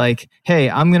like, hey,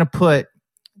 I'm going to put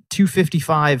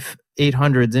 255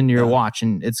 800s into your watch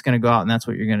and it's going to go out and that's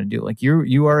what you're going to do. Like,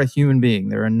 you are a human being.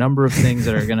 There are a number of things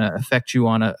that are going to affect you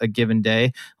on a given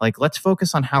day. Like, let's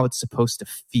focus on how it's supposed to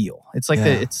feel. It's like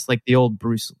it's like the old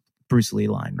Bruce Lee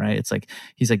line, right? It's like,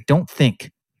 he's like, don't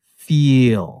think,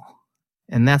 feel.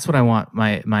 And that's what I want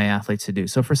my athletes to do.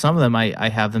 So for some of them, I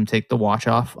have them take the watch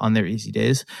off on their easy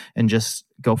days and just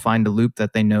go find a loop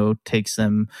that they know takes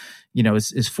them,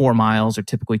 is 4 miles, or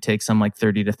typically takes them like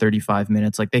 30 to 35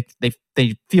 minutes. Like,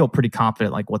 they feel pretty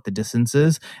confident like what the distance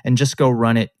is, and just go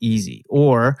run it easy.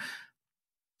 Or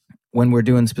when we're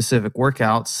doing specific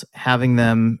workouts, having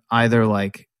them either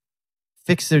like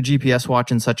fix their GPS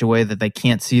watch in such a way that they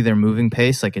can't see their moving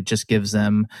pace. Like, it just gives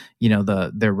them,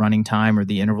 their running time or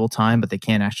the interval time, but they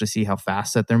can't actually see how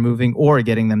fast that they're moving. Or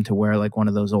getting them to wear like one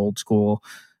of those old school,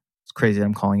 it's crazy that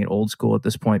I'm calling it old school at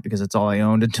this point because it's all I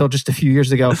owned until just a few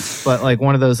years ago, but like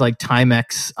one of those like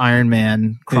Timex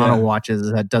Ironman chrono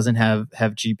watches that doesn't have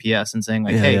GPS, and saying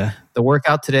like, hey, the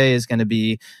workout today is going to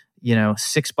be,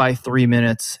 6 by 3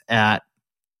 minutes at,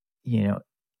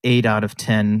 8 out of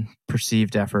 10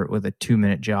 perceived effort with a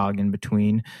 2-minute jog in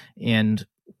between. And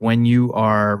when you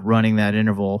are running that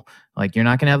interval, like, you're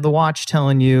not going to have the watch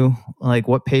telling you like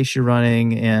what pace you're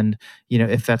running. And,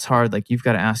 if that's hard, like, you've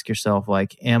got to ask yourself,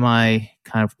 like, am I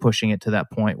kind of pushing it to that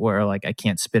point where like I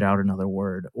can't spit out another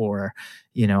word, or,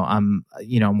 I'm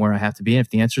where I have to be. And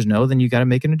if the answer is no, then you got to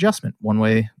make an adjustment one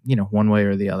way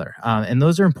or the other. And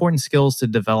those are important skills to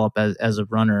develop as a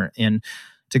runner. And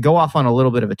to go off on a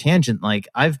little bit of a tangent, like,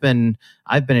 I've been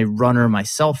a runner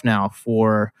myself now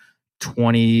for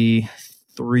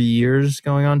 23 years,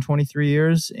 going on 23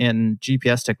 years, and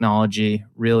GPS technology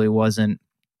really wasn't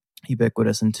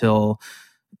ubiquitous until,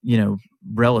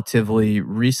 relatively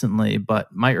recently.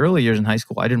 But my early years in high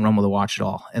school, I didn't run with a watch at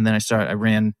all. And then I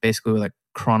ran basically with a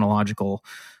chronological,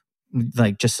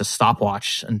 like just a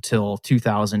stopwatch until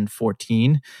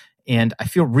 2014. And I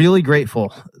feel really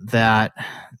grateful that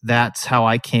that's how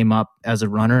I came up as a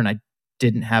runner, and I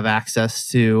didn't have access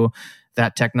to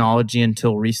that technology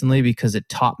until recently because it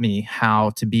taught me how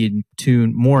to be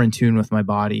more in tune with my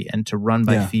body and to run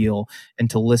by feel and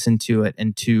to listen to it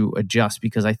and to adjust.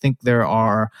 Because I think there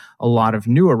are a lot of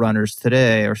newer runners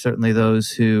today, or certainly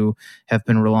those who have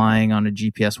been relying on a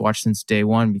GPS watch since day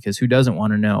one, because who doesn't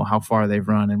want to know how far they've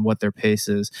run and what their pace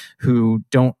is, who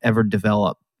don't ever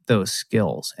develop those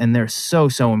skills. And they're so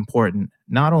important,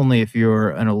 not only if you're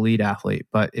an elite athlete,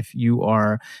 but if you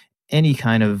are any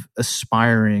kind of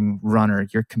aspiring runner,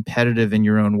 you're competitive in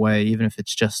your own way, even if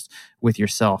it's just with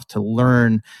yourself, to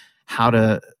learn how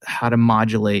to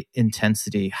modulate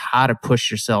intensity, how to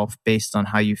push yourself based on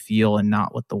how you feel and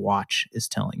not what the watch is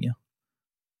telling you.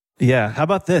 Yeah. How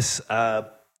about this?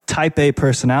 Type A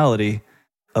personality,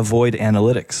 avoid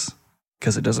analytics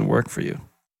because it doesn't work for you.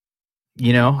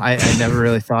 You know, I never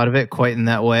really thought of it quite in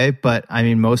that way, but I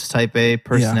mean, most type A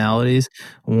personalities,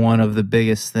 one of the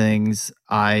biggest things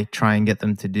I try and get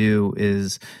them to do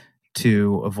is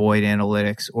to avoid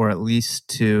analytics, or at least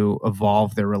to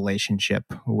evolve their relationship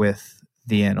with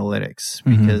the analytics.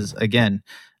 Because again,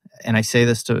 and I say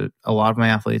this to a lot of my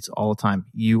athletes all the time,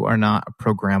 you are not a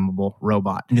programmable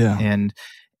robot. Yeah.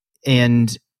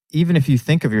 And even if you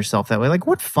think of yourself that way, like,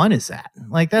 what fun is that?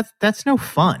 Like, that's no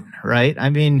fun, right? I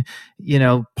mean, you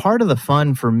know, part of the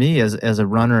fun for me as a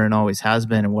runner, and always has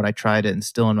been, and what I try to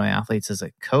instill in my athletes as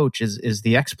a coach is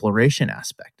the exploration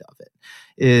aspect of it.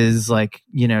 Is like,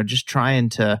 you know, just trying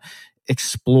to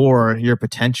explore your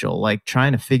potential, like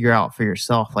trying to figure out for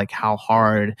yourself, like, how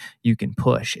hard you can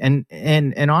push. And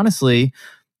honestly,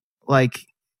 like,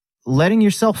 letting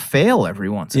yourself fail every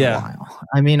once in a while.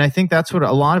 I mean, I think that's what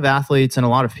a lot of athletes and a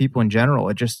lot of people in general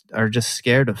are just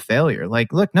scared of failure.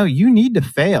 Like, look, no, you need to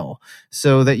fail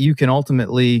so that you can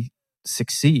ultimately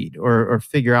succeed or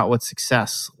figure out what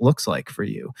success looks like for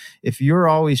you. If you're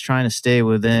always trying to stay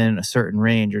within a certain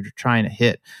range or trying to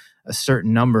hit a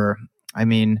certain number, I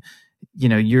mean, you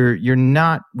know, you're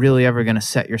not really ever going to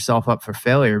set yourself up for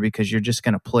failure because you're just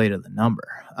going to play to the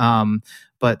number.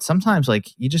 But sometimes, like,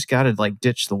 you just got to, like,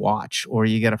 ditch the watch, or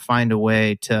you got to find a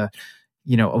way to,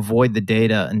 you know, avoid the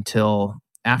data until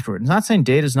afterward. It's not saying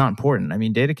data is not important. I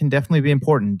mean, data can definitely be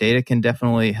important. Data can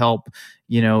definitely help,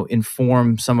 you know,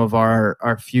 inform some of our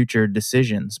future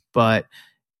decisions, but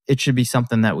it should be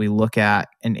something that we look at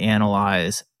and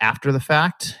analyze after the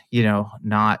fact, you know,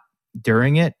 not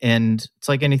during it. And it's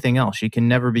like anything else. You can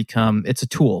never become, it's a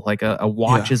tool, like a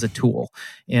watch is a tool.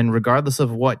 And regardless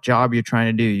of what job you're trying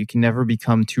to do, you can never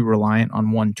become too reliant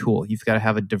on one tool. You've got to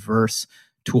have a diverse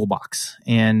toolbox.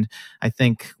 And I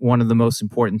think one of the most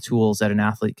important tools that an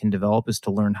athlete can develop is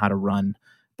to learn how to run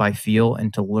by feel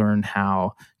and to learn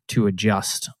how to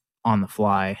adjust on the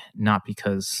fly, not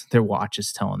because their watch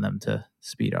is telling them to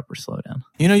speed up or slow down.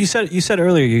 You know, you said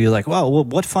earlier, you're like, wow, well,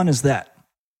 what fun is that?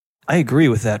 I agree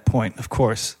with that point, of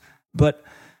course. But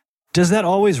does that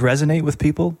always resonate with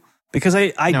people? Because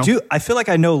I feel like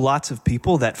I know lots of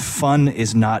people that fun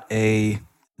is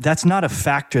that's not a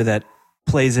factor that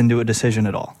plays into a decision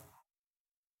at all.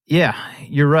 Yeah,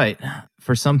 you're right.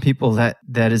 For some people that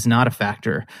is not a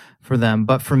factor for them.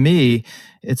 But for me,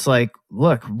 it's like,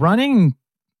 look, running,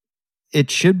 it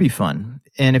should be fun.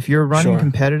 And if you're running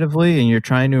competitively and you're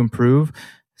trying to improve,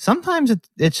 sometimes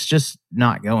it's just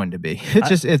not going to be.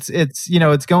 It's you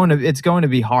know, it's going to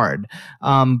be hard.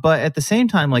 But at the same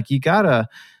time, like, you gotta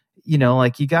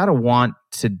want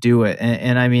to do it.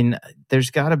 And I mean,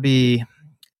 there's gotta be,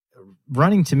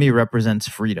 running to me represents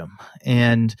freedom.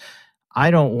 And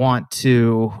I don't want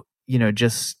to, you know,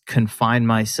 just confine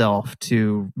myself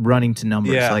to running to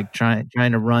numbers, like trying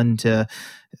to run to,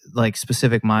 like,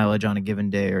 specific mileage on a given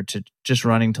day, or to just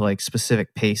running to, like,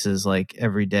 specific paces, like,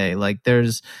 every day. Like,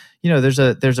 there's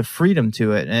a freedom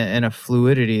to it and a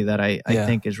fluidity that I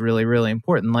think is really, really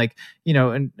important. Like, you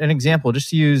know, an example, just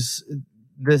to use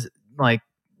this, like,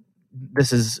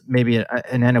 this is maybe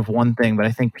an end of one thing, but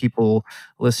I think people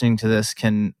listening to this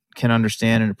can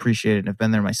understand and appreciate it, and have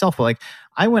been there myself. But, like,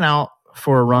 I went out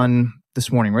for a run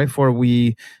this morning, right before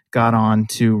we got on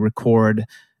to record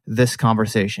this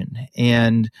conversation.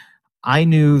 And I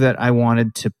knew that I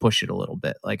wanted to push it a little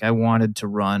bit. Like, I wanted to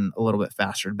run a little bit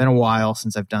faster. It'd been a while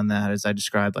since I've done that. As I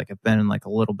described, like, I've been in, like, a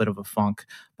little bit of a funk,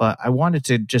 but I wanted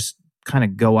to just kind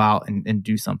of go out and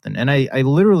do something. And I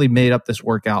literally made up this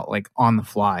workout, like, on the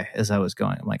fly as I was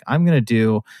going. I'm like, I'm going to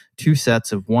do 2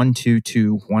 sets of 1, 2,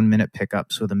 2, 1 minute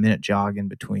pickups with a minute jog in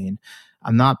between.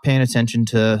 I'm not paying attention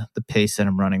to the pace that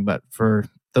I'm running, but for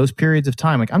those periods of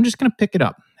time, like, I'm just going to pick it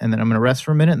up, and then I'm going to rest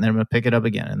for a minute, and then I'm going to pick it up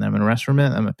again, and then I'm going to rest for a minute,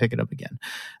 and I'm going to pick it up again.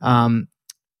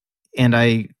 And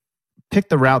I picked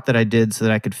the route that I did so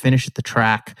that I could finish at the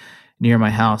track near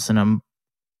my house. And I'm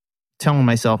telling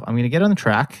myself, I'm going to get on the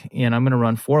track and I'm going to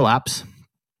run 4 laps.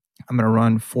 I'm going to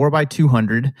run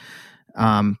 4x200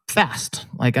 fast.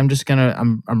 Like I'm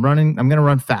going to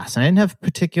run fast. And I didn't have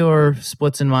particular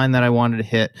splits in mind that I wanted to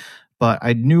hit, but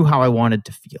I knew how I wanted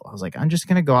to feel. I was like, I'm just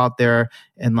going to go out there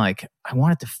and like, I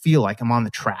want it to feel like I'm on the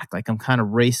track. Like I'm kind of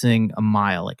racing a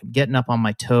mile, like I'm getting up on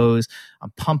my toes.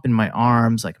 I'm pumping my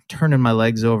arms, like I'm turning my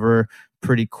legs over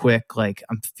pretty quick. Like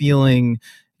I'm feeling,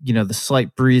 the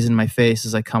slight breeze in my face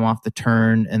as I come off the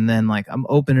turn. And then like I'm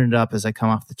opening it up as I come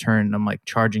off the turn and I'm like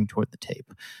charging toward the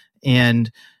tape.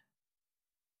 And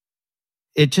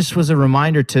it just was a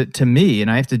reminder to me,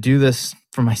 and I have to do this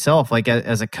for myself, like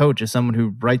as a coach, as someone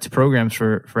who writes programs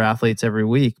for athletes every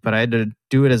week, but I had to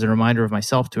do it as a reminder of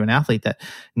myself to an athlete that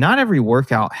not every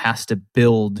workout has to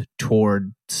build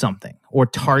toward something or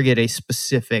target a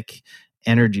specific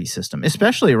energy system,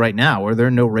 especially right now where there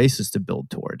are no races to build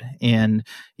toward. And,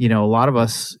 a lot of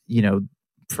us,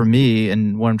 for me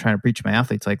and what I'm trying to preach to my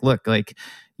athletes, like, look, like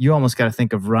you almost got to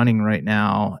think of running right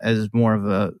now as more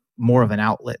of an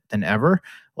outlet than ever.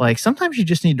 Like sometimes you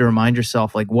just need to remind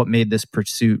yourself like what made this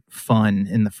pursuit fun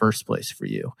in the first place for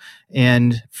you.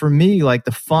 And for me, like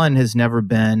the fun has never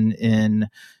been in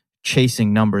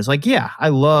chasing numbers. Like, yeah, I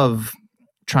love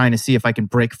trying to see if I can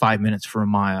break 5 minutes for a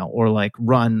mile or like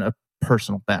run a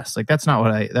personal best. Like that's not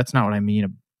what I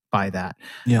mean by that.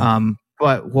 Yeah.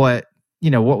 But what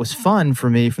was fun for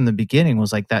me from the beginning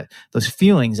was like those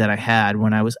feelings that I had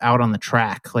when I was out on the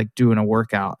track, like doing a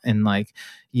workout and like,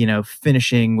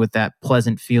 finishing with that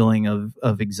pleasant feeling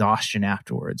of exhaustion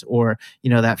afterwards, or,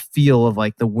 that feel of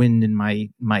like the wind in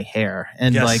my hair.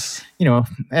 And yes. like,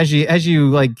 as you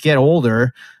like get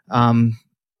older,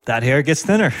 that hair gets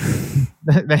thinner.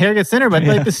 The hair gets thinner, but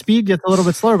like the speed gets a little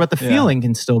bit slower, but the feeling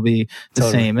can still be the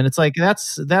same. And it's like,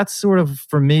 that's sort of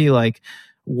for me, like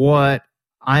what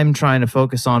I'm trying to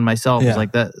focus on myself is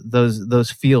like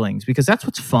those feelings, because that's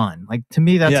what's fun. Like to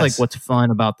me, that's like what's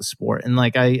fun about the sport. And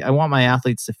like, I want my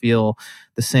athletes to feel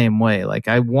the same way. Like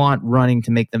I want running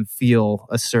to make them feel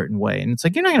a certain way. And it's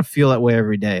like, you're not going to feel that way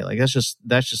every day. Like that's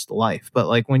just life. But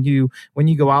like when you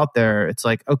go out there, it's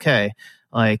like, okay,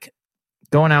 like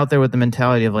going out there with the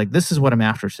mentality of like, this is what I'm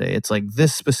after today. It's like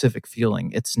this specific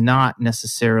feeling. It's not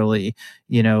necessarily,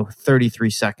 33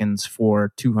 seconds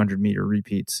for 200-meter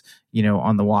repeats,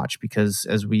 on the watch, because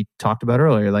as we talked about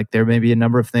earlier, like there may be a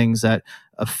number of things that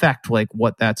affect like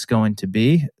what that's going to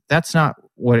be. That's not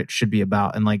what it should be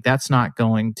about. And like, that's not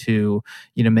going to,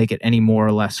 make it any more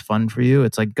or less fun for you.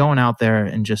 It's like going out there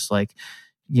and just like,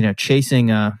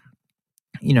 chasing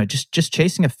just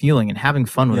chasing a feeling and having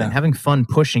fun with it, and having fun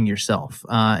pushing yourself,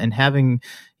 and having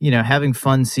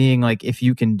fun seeing like if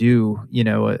you can do,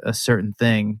 a certain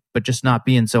thing, but just not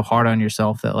being so hard on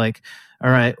yourself that like, all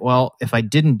right, well, if I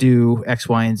didn't do X,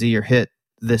 Y, and Z or hit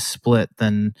this split,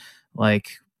 then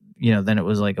like, then it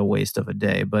was like a waste of a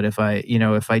day. But if I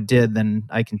did, then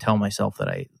I can tell myself that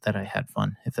I had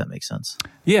fun, if that makes sense.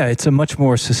 Yeah. It's a much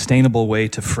more sustainable way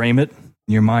to frame it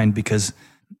in your mind, because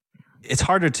it's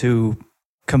harder to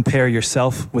compare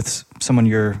yourself with someone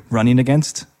you're running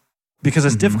against, because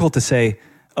it's difficult to say,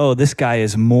 oh, this guy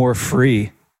is more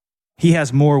free. He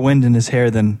has more wind in his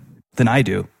hair than I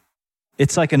do.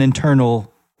 It's like an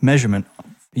internal measurement.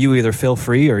 You either feel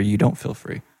free or you don't feel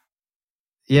free.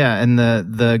 Yeah. And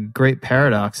the great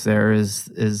paradox there is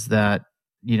that,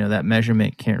 that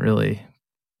measurement can't really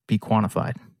be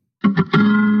quantified.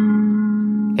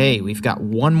 Hey, we've got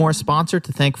one more sponsor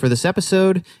to thank for this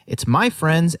episode. It's my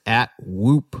friends at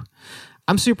Whoop.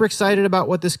 I'm super excited about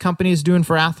what this company is doing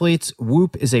for athletes.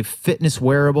 Whoop is a fitness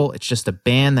wearable. It's just a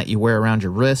band that you wear around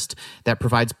your wrist that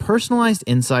provides personalized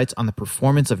insights on the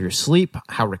performance of your sleep,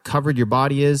 how recovered your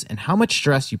body is, and how much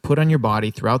stress you put on your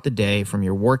body throughout the day from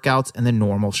your workouts and the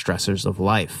normal stressors of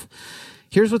life.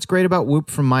 Here's what's great about Whoop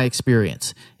from my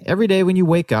experience. Every day when you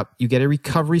wake up, you get a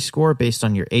recovery score based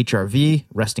on your HRV,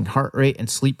 resting heart rate, and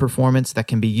sleep performance that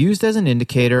can be used as an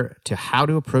indicator to how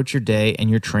to approach your day and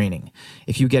your training.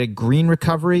 If you get a green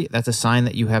recovery, that's a sign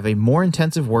that you have a more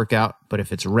intensive workout, but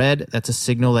if it's red, that's a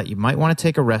signal that you might want to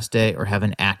take a rest day or have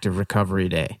an active recovery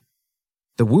day.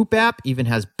 The Whoop app even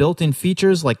has built-in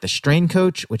features like the Strain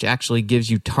Coach, which actually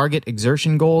gives you target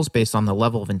exertion goals based on the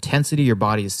level of intensity your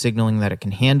body is signaling that it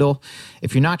can handle.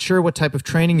 If you're not sure what type of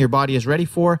training your body is ready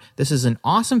for, this is an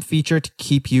awesome feature to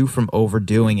keep you from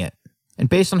overdoing it. And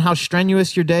based on how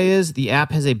strenuous your day is, the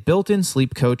app has a built-in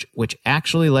sleep coach, which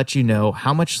actually lets you know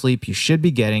how much sleep you should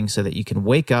be getting so that you can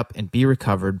wake up and be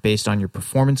recovered based on your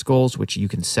performance goals, which you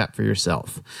can set for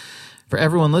yourself. For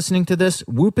everyone listening to this,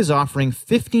 Whoop is offering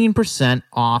 15%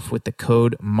 off with the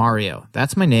code Mario.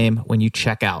 That's my name when you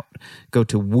check out. Go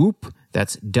to Whoop,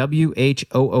 That's WHOOP.com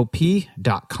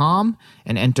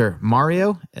and enter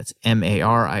Mario, that's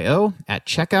MARIO, at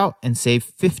checkout and save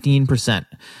 15%.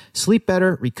 Sleep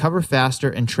better, recover faster,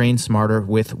 and train smarter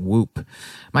with Whoop.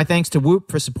 My thanks to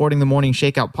Whoop for supporting the Morning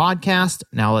Shakeout podcast.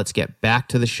 Now let's get back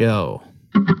to the show.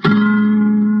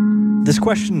 This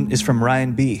question is from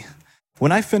Ryan B.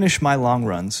 When I finish my long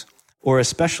runs, or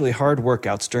especially hard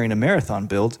workouts during a marathon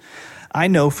build, I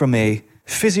know from a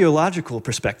physiological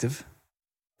perspective,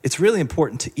 it's really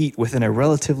important to eat within a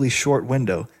relatively short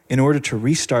window in order to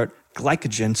restart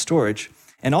glycogen storage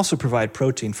and also provide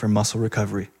protein for muscle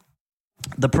recovery.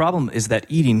 The problem is that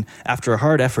eating after a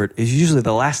hard effort is usually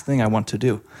the last thing I want to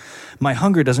do. My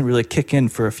hunger doesn't really kick in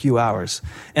for a few hours,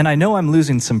 and I know I'm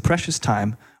losing some precious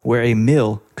time where a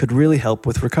meal could really help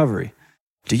with recovery.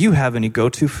 Do you have any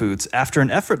go-to foods after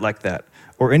an effort like that,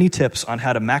 or any tips on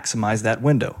how to maximize that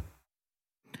window?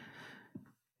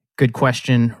 Good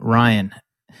question, Ryan.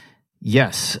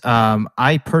 Yes,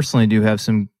 I personally do have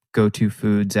some go-to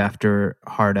foods after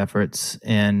hard efforts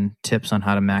and tips on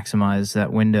how to maximize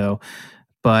that window,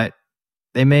 but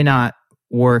they may not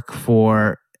work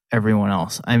for everyone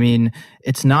else. I mean,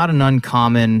 it's not an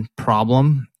uncommon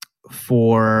problem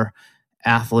for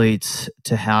athletes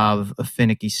to have a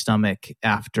finicky stomach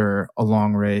after a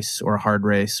long race or a hard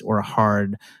race or a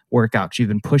hard workout. You've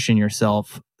been pushing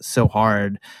yourself so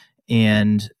hard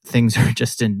and things are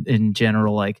just in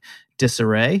general like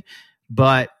disarray.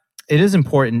 But it is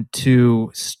important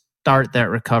to start that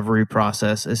recovery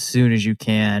process as soon as you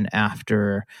can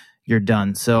after you're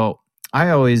done. So I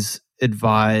always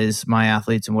advise my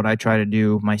athletes, and what I try to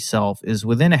do myself is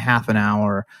within a half an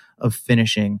hour of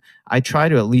finishing, I try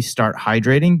to at least start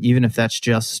hydrating, even if that's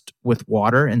just with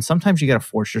water. And sometimes you got to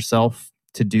force yourself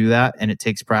to do that, and it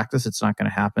takes practice. It's not going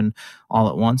to happen all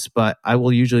at once, but I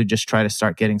will usually just try to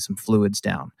start getting some fluids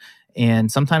down.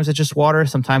 And sometimes it's just water,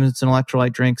 sometimes it's an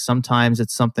electrolyte drink, sometimes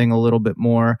it's something a little bit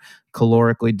more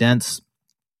calorically dense,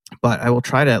 but I will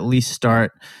try to at least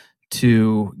start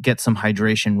to get some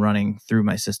hydration running through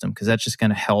my system, because that's just going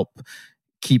to help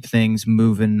keep things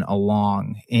moving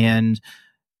along. And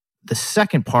the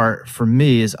second part for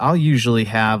me is I'll usually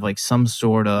have like some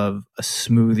sort of a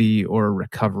smoothie or a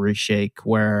recovery shake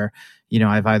where, you know,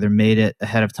 I've either made it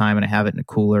ahead of time and I have it in a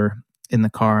cooler in the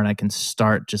car and I can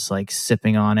start just like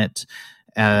sipping on it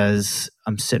as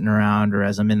I'm sitting around or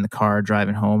as I'm in the car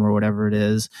driving home or whatever it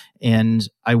is. And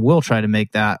I will try to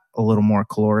make that a little more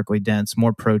calorically dense,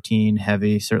 more protein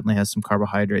heavy, certainly has some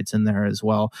carbohydrates in there as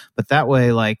well. But that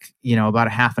way, like, you know, about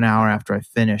a half an hour after I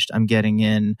finished, I'm getting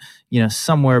in, you know,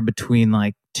 somewhere between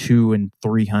like 200 and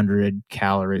 300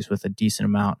 calories with a decent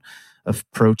amount of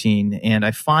protein. And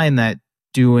I find that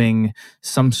doing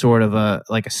some sort of a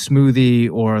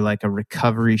smoothie or like a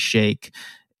recovery shake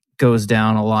goes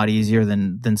down a lot easier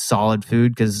than solid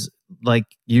food, because like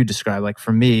you described, like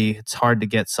for me, it's hard to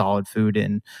get solid food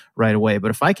in right away.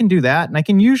 But if I can do that, and I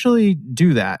can usually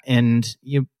do that, and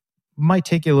you might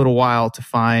take you a little while to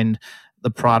find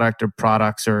the product or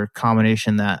products or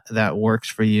combination that works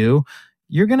for you,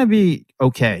 you're going to be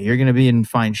okay. You're going to be in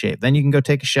fine shape. Then you can go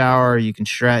take a shower, you can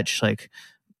stretch, like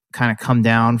kind of come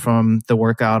down from the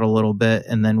workout a little bit.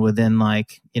 And then within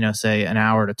like, you know, say an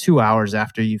hour to 2 hours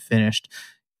after you finished,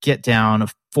 get down a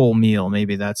full meal.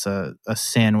 Maybe that's a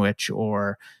sandwich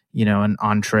or, you know, an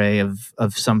entree of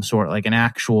some sort, like an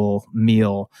actual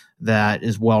meal that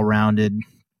is well-rounded,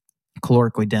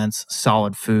 calorically dense,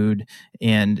 solid food,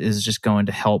 and is just going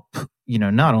to help, you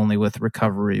know, not only with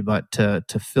recovery, but to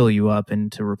fill you up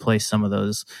and to replace some of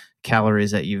those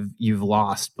calories that you've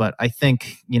lost. But I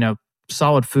think, you know,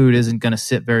 solid food isn't going to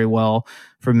sit very well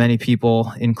for many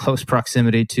people in close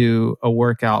proximity to a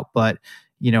workout, but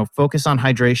you know, focus on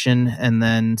hydration, and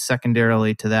then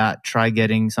secondarily to that, try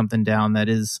getting something down that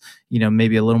is, you know,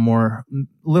 maybe a little more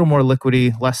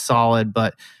liquidy, less solid,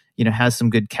 but, you know, has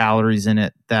some good calories in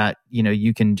it that, you know,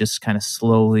 you can just kind of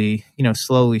slowly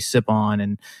sip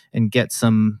on and get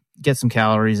some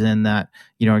calories in that,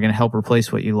 you know, are going to help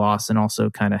replace what you lost and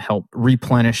also kind of help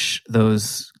replenish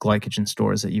those glycogen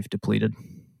stores that you've depleted.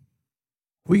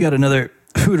 We got another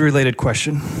food-related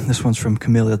question. This one's from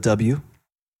Camilla W.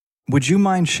 Would you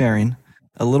mind sharing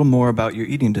a little more about your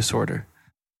eating disorder,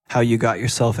 how you got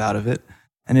yourself out of it,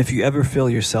 and if you ever feel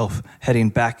yourself heading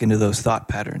back into those thought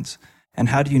patterns? And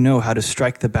how do you know how to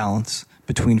strike the balance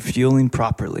between fueling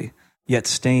properly, yet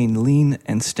staying lean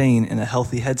and staying in a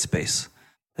healthy headspace,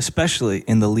 especially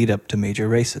in the lead up to major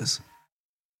races?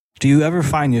 Do you ever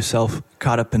find yourself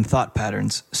caught up in thought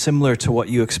patterns similar to what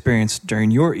you experienced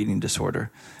during your eating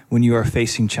disorder when you are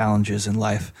facing challenges in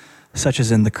life, such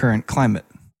as in the current climate,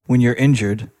 when you're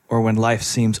injured, or when life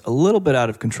seems a little bit out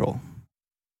of control?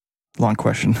 Long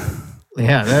question.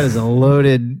 Yeah, that is a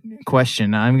loaded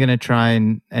question. I'm going to try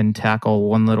and tackle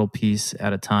one little piece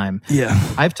at a time. Yeah.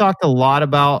 I've talked a lot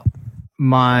about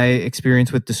my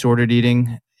experience with disordered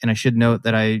eating, and I should note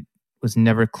that I was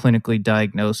never clinically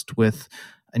diagnosed with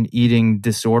an eating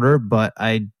disorder, but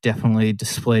I definitely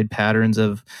displayed patterns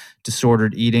of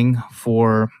disordered eating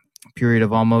for a period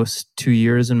of almost 2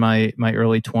 years in my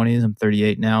early 20s. I'm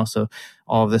 38 now, so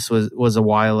all of this was a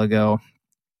while ago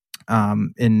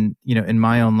in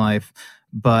my own life.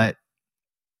 But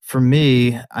for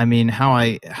me, I mean, how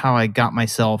I got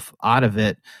myself out of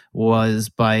it was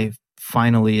by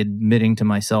finally admitting to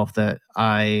myself that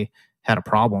I had a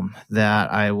problem,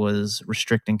 that I was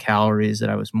restricting calories, that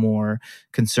I was more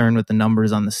concerned with the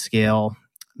numbers on the scale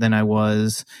than I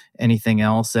was anything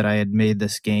else, that I had made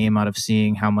this game out of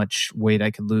seeing how much weight I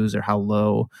could lose or how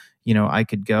low I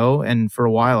could go. And for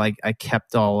a while, I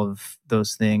kept all of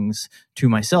those things to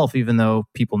myself, even though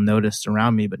people noticed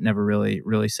around me, but never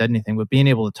really said anything. But being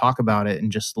able to talk about it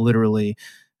and just literally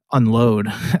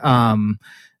unload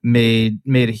made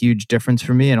a huge difference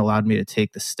for me and allowed me to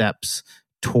take the steps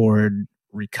toward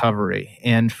recovery.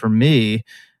 And for me,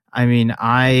 I mean,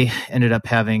 I ended up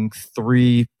having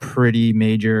 3 pretty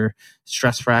major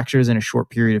stress fractures in a short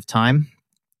period of time.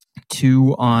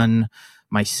 2 on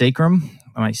my sacrum,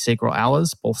 my sacral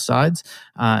alas, both sides,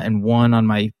 and 1 on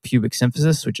my pubic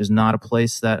symphysis, which is not a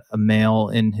place that a male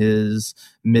in his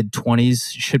mid-20s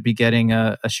should be getting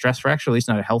a stress fracture, at least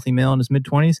not a healthy male in his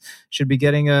mid-20s should be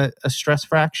getting a stress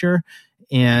fracture.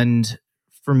 And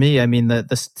for me, I mean,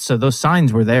 so those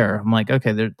signs were there. I'm like,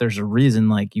 okay, there's a reason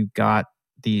like you got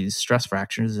these stress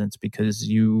fractures, and it's because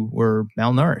you were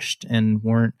malnourished and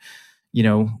weren't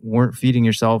feeding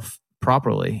yourself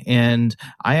properly. And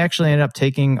I actually ended up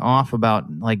taking off about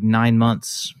like 9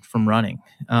 months from running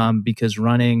because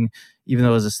running, even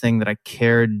though it was this thing that I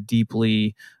cared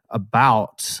deeply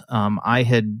about, I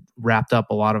had wrapped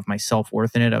up a lot of my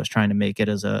self-worth in it. I was trying to make it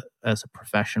as a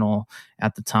professional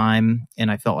at the time, and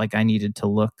I felt like I needed to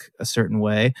look a certain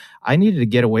way. I needed to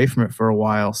get away from it for a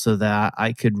while so that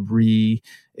I could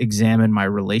re-examine my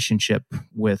relationship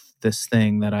with this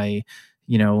thing that I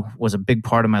was a big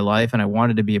part of my life and I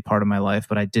wanted to be a part of my life,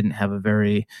 but I didn't have a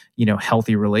very,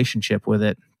 healthy relationship with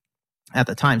it at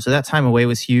the time. So that time away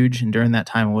was huge. And during that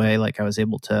time away, like I was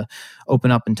able to open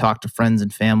up and talk to friends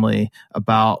and family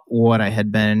about what I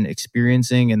had been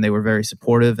experiencing, and they were very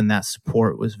supportive, and that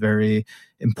support was very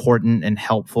important and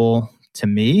helpful to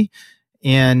me.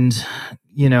 And,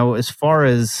 as far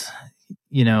as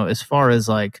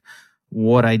like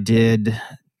what I did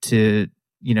to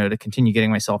continue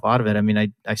getting myself out of it. I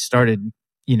mean, I started,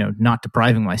 not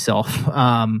depriving myself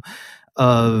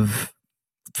of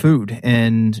food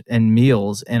and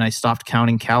meals, and I stopped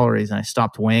counting calories and I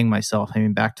stopped weighing myself. I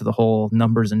mean, back to the whole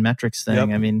numbers and metrics thing. Yep.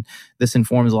 I mean, this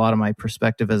informs a lot of my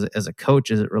perspective as a coach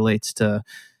as it relates to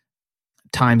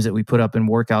times that we put up in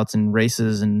workouts and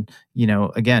races. And,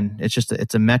 again,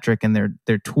 it's a metric and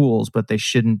they're tools, but they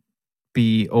shouldn't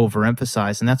be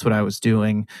overemphasized. And that's what I was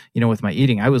doing, with my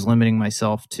eating. I was limiting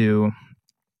myself to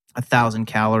 1,000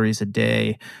 calories a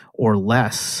day or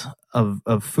less of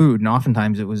food. And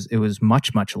oftentimes it was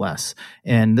much, much less.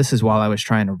 And this is while I was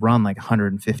trying to run like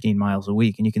 115 miles a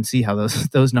week. And you can see how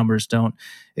those numbers don't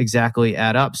exactly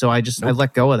add up. So I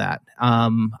let go of that.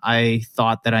 I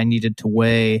thought that I needed to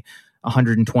weigh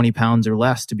 120 pounds or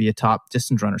less to be a top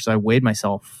distance runner. So I weighed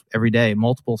myself every day,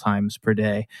 multiple times per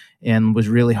day, and was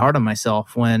really hard on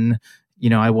myself when,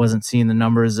 I wasn't seeing the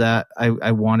numbers that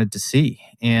I wanted to see.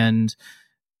 And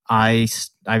I've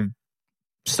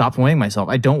stopped weighing myself.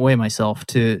 I don't weigh myself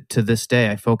to this day.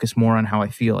 I focus more on how I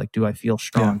feel. Like, do I feel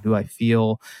strong? Yeah. Do I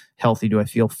feel healthy? Do I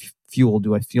feel fueled?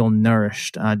 Do I feel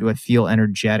nourished? Do I feel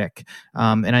energetic?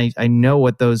 And I know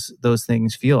what those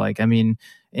things feel like. I mean,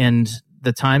 and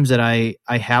the times that I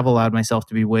have allowed myself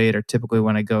to be weighed are typically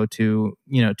when I go to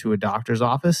a doctor's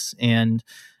office. And,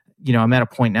 I'm at a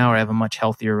point now where I have a much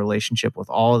healthier relationship with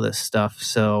all of this stuff.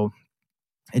 So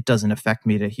it doesn't affect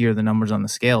me to hear the numbers on the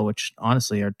scale, which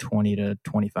honestly are 20 to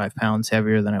 25 pounds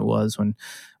heavier than I was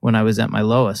when I was at my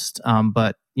lowest.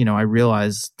 But, I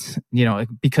realized,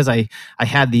 because I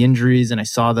had the injuries and I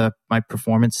saw my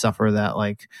performance suffer, that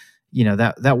like,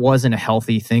 that wasn't a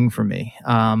healthy thing for me.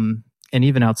 And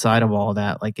even outside of all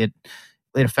that, like it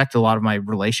affected a lot of my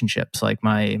relationships, like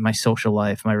my social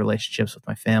life, my relationships with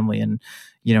my family and,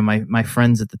 my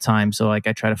friends at the time. So like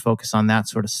I try to focus on that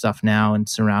sort of stuff now and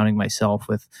surrounding myself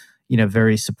with,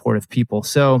 very supportive people.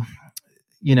 So,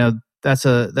 that's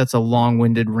a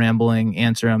long-winded rambling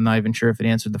answer. I'm not even sure if it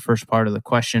answered the first part of the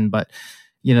question, but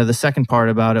the second part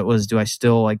about it was, do I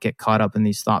still like get caught up in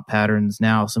these thought patterns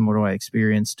now, similar to what I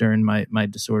experienced during my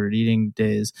disordered eating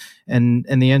days? And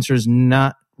the answer is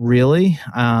not really.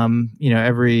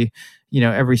 Every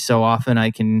so often I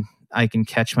can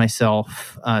catch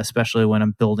myself, especially when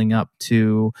I'm building up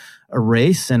to a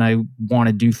race and I want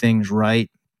to do things right.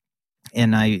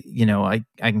 And I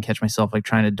can catch myself like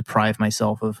trying to deprive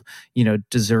myself of,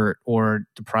 dessert, or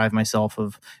deprive myself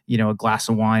of, a glass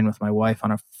of wine with my wife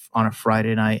on a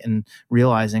Friday night, and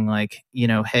realizing like,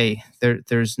 hey,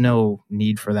 there's no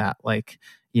need for that. Like,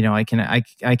 I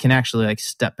can actually like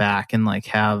step back and like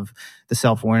have the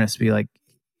self-awareness to be like,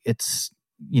 it's,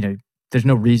 there's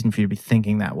no reason for you to be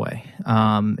thinking that way.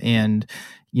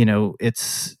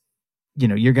 It's,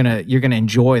 you're gonna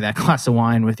enjoy that glass of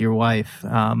wine with your wife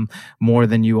more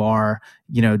than you are,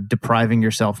 depriving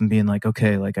yourself and being like,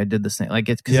 okay, like I did this thing, like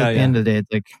it's because at the end of the day,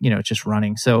 it's like, it's just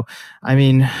running. So, I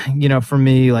mean, for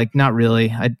me, like not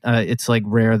really. It's like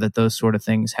rare that those sort of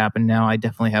things happen now. I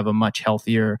definitely have a much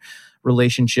healthier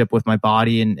relationship with my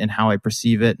body and how I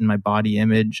perceive it and my body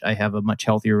image. I have a much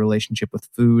healthier relationship with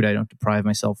food. I don't deprive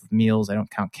myself of meals. I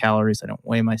don't count calories. I don't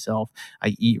weigh myself.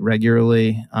 I eat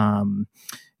regularly.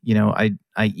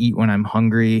 I eat when I'm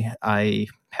hungry. I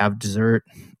have dessert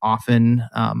often.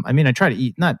 I try to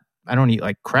eat, I don't eat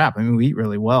like crap. I mean, we eat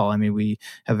really well. I mean, we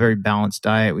have a very balanced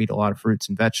diet. We eat a lot of fruits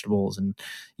and vegetables and,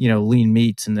 lean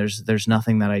meats. And there's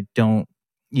nothing that I don't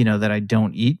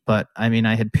eat. But I mean,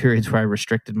 I had periods where I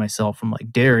restricted myself from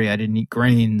like dairy. I didn't eat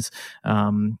grains,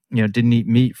 didn't eat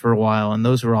meat for a while. And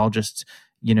those were all just,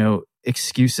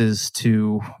 excuses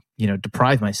to,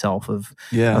 deprive myself of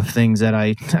things that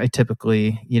I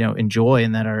typically, enjoy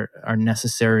and that are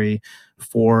necessary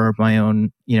for my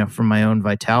own, for my own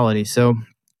vitality. So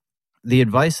the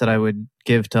advice that I would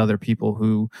give to other people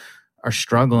who are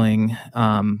struggling,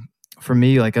 for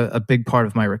me, like a big part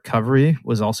of my recovery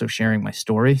was also sharing my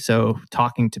story. So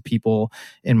talking to people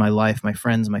in my life, my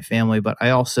friends, my family, but I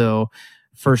also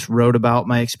first wrote about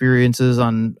my experiences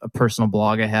on a personal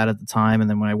blog I had at the time. And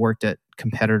then when I worked at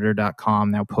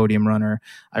competitor.com, now Podium Runner,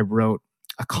 I wrote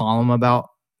a column about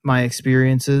my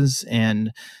experiences,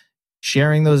 and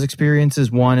sharing those experiences.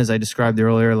 One, as I described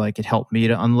earlier, like it helped me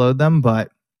to unload them,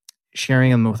 but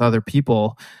sharing them with other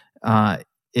people,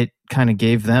 it kind of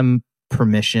gave them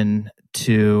permission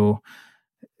to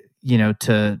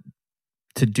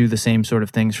do the same sort of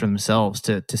things for themselves,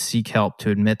 to seek help,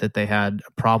 to admit that they had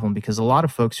a problem. Because a lot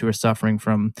of folks who are suffering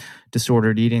from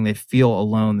disordered eating, they feel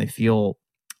alone, they feel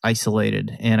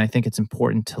isolated. And I think it's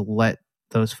important to let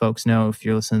those folks know, if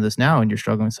you're listening to this now and you're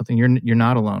struggling with something, you're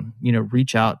not alone.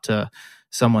 Reach out to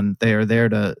someone. They are there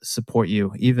to support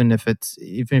you. Even if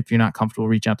you're not comfortable,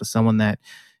 reach out to someone that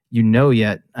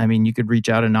yet. I mean, you could reach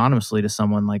out anonymously to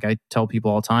someone. Like I tell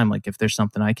people all the time, like if there's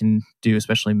something I can do,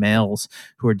 especially males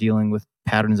who are dealing with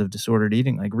patterns of disordered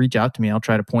eating, like reach out to me. I'll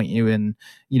try to point you in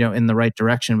the right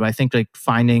direction. But I think like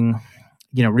finding,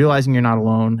 realizing you're not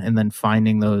alone, and then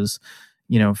finding those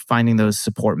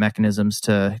support mechanisms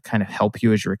to kind of help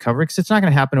you as you recover, because it's not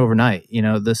going to happen overnight.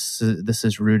 This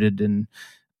is rooted in,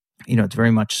 it's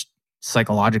very much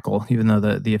psychological, even though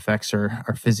the effects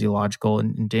are physiological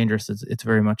and dangerous. It's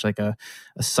very much like a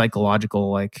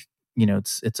psychological, like,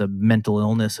 it's a mental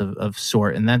illness of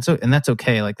sort. And that's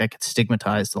okay. Like that gets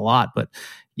stigmatized a lot, but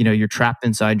you're trapped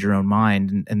inside your own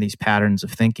mind and these patterns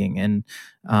of thinking. And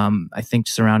I think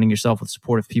surrounding yourself with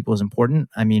supportive people is important.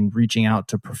 I mean, reaching out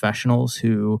to professionals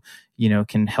who,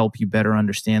 can help you better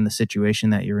understand the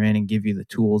situation that you're in and give you the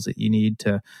tools that you need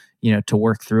to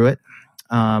work through it,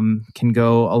 can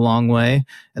go a long way.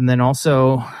 And then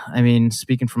also, I mean,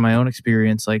 speaking from my own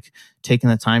experience, like taking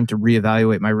the time to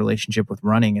reevaluate my relationship with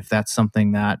running, if that's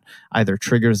something that either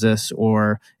triggers this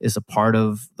or is a part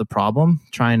of the problem,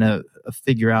 trying to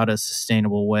figure out a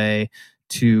sustainable way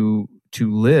to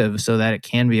live so that it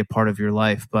can be a part of your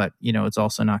life, but it's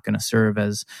also not going to serve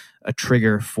as a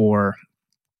trigger for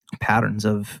patterns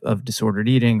of disordered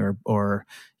eating or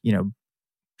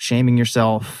shaming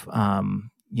yourself,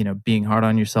 being hard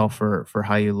on yourself for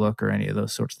how you look or any of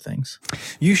those sorts of things.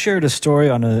 You shared a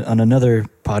story on another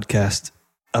podcast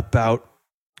about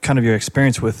kind of your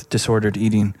experience with disordered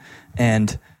eating,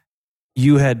 and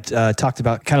you had talked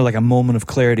about kind of like a moment of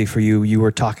clarity for you. You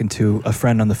were talking to a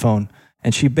friend on the phone,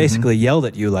 and she basically yelled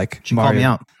at you like, she called me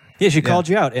out. Yeah, she called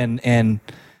you out, and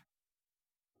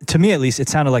to me at least, it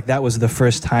sounded like that was the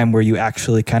first time where you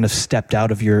actually kind of stepped out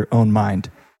of your own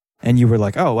mind, and you were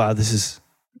like, oh wow, this is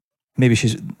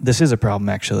a problem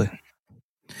actually.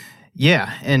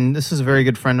 Yeah, and this is a very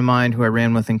good friend of mine who I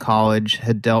ran with in college,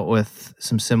 had dealt with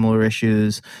some similar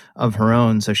issues of her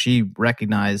own. So she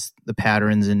recognized the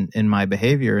patterns in my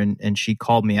behavior, and she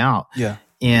called me out. Yeah.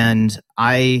 And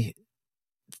I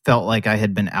felt like I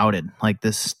had been outed, like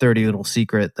this dirty little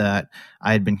secret that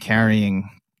I had been carrying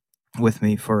with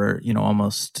me for,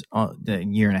 almost a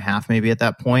year and a half, maybe at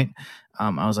that point.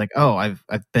 I was like, oh, I've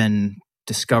been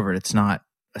discovered. It's not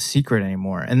a secret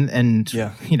anymore. And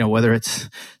Yeah. whether it's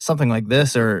something like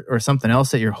this or something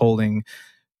else that you're holding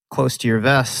close to your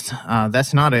vest,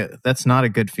 that's not a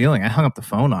good feeling. I hung up the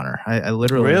phone on her. I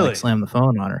literally Really? slammed the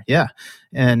phone on her. Yeah.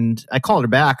 And I called her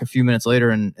back a few minutes later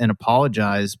and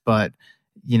apologized, but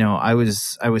I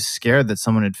was scared that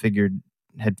someone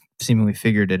had seemingly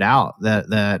figured it out,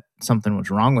 that something was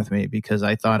wrong with me, because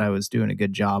I thought I was doing a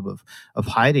good job of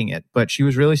hiding it. But she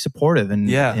was really supportive and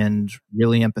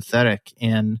really empathetic.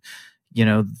 And,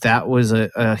 that was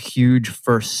a huge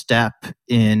first step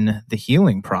in the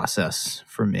healing process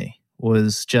for me,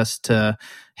 was just to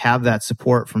have that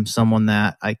support from someone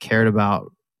that I cared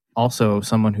about. Also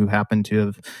someone who happened to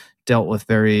have dealt with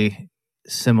very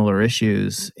similar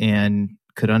issues and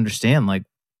could understand like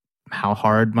how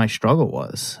hard my struggle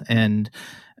was. And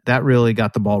that really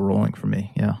got the ball rolling for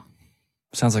me. Yeah.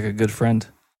 Sounds like a good friend.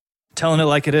 Telling it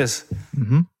like it is.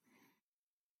 Mm-hmm.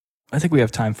 I think we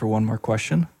have time for one more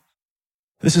question.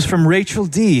 This is from Rachel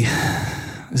D.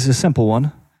 This is a simple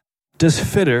one. Does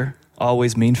fitter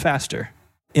always mean faster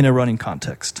in a running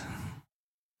context?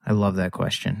 I love that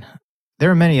question.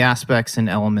 There are many aspects and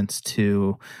elements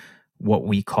to what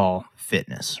we call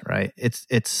fitness, right?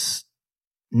 It's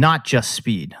not just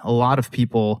speed. A lot of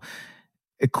people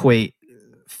equate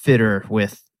fitter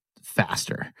with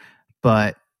faster,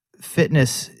 but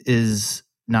fitness is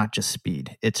not just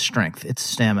speed. It's strength, it's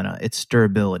stamina, it's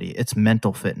durability, it's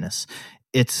mental fitness.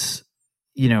 It's,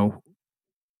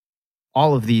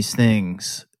 all of these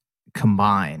things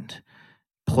combined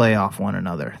play off one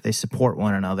another. They support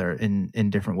one another in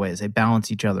different ways. They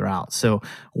balance each other out. So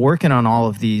working on all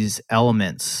of these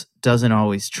elements doesn't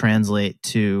always translate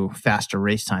to faster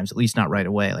race times, at least not right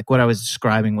away. Like what I was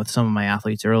describing with some of my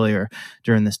athletes earlier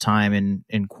during this time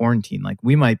in quarantine, like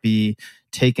we might be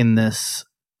taking this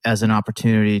as an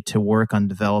opportunity to work on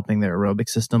developing their aerobic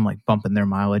system, like bumping their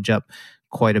mileage up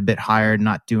quite a bit higher,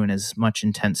 not doing as much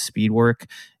intense speed work.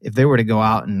 If they were to go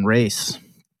out and race,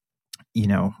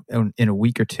 in a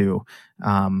week or two,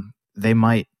 they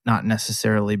might not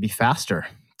necessarily be faster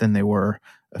than they were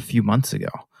a few months ago,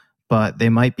 but they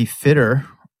might be fitter,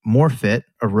 more fit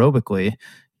aerobically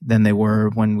than they were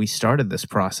when we started this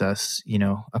process,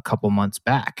 a couple months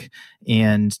back.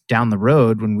 And down the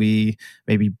road, when we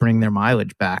maybe bring their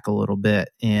mileage back a little bit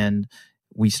and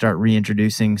we start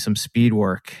reintroducing some speed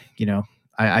work,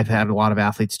 I've had a lot of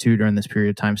athletes too during this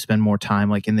period of time spend more time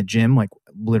like in the gym, like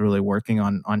literally working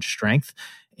on strength.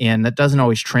 And that doesn't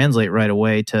always translate right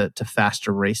away to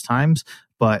faster race times.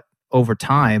 But over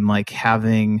time, like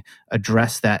having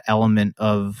addressed that element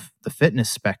of the fitness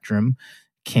spectrum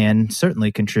can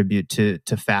certainly contribute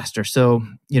to faster. So,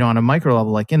 on a micro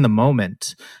level, like in the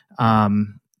moment,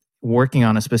 working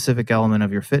on a specific element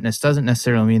of your fitness doesn't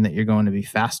necessarily mean that you're going to be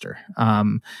faster.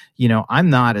 I'm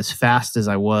not as fast as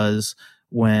I was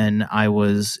when I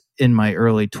was in my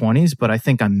early 20s, but I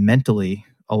think I'm mentally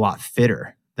a lot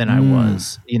fitter than I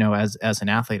was, as an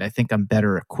athlete. I think I'm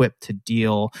better equipped to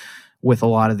deal with a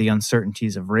lot of the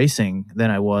uncertainties of racing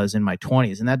than I was in my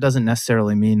 20s. And that doesn't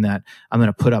necessarily mean that I'm going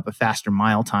to put up a faster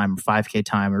mile time or 5K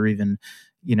time or even,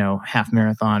 half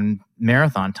marathon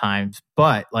times,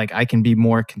 but like I can be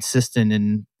more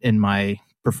consistent in my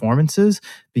performances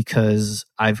because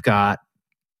I've got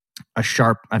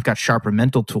sharper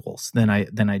mental tools than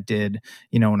I did,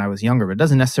 when I was younger, but it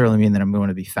doesn't necessarily mean that I'm going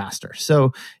to be faster.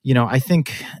 So, I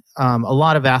think a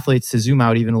lot of athletes, to zoom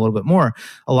out even a little bit more,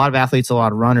 a lot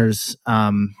of runners,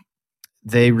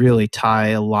 they really tie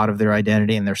a lot of their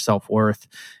identity and their self-worth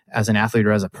as an athlete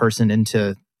or as a person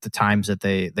into the times that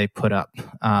they put up,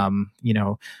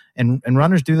 and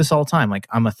runners do this all the time. Like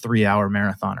I'm a 3-hour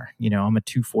marathoner, I'm a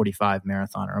 2:45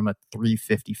 marathoner, I'm a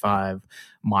 3:55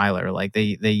 miler. Like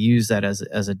they use that as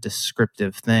a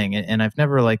descriptive thing. And I've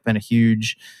never like been a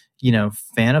huge,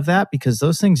 fan of that because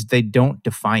those things, they don't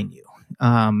define you.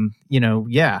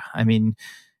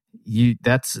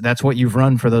 That's what you've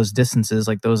run for those distances.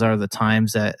 Like those are the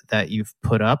times that you've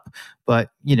put up.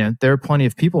 But, there are plenty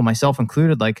of people, myself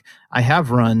included, like I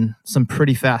have run some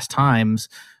pretty fast times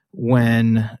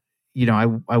when,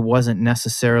 I wasn't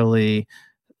necessarily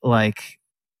like,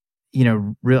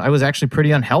 I was actually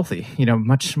pretty unhealthy,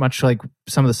 much like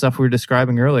some of the stuff we were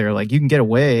describing earlier. Like you can get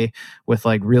away with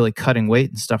like really cutting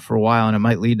weight and stuff for a while and it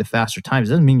might lead to faster times.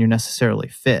 It doesn't mean you're necessarily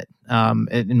fit.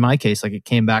 In my case, like it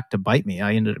came back to bite me.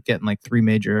 I ended up getting like 3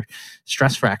 major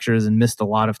stress fractures and missed a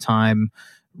lot of time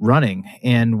running,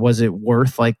 and was it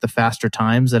worth like the faster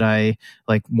times that I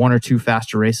like one or two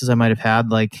faster races I might have had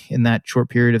like in that short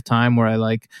period of time where I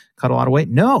like cut a lot of weight?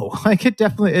 No, like it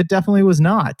definitely was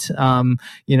not. So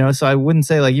I wouldn't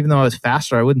say like, even though I was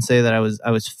faster, I wouldn't say that I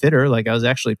was fitter. Like I was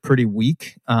actually pretty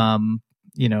weak.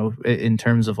 In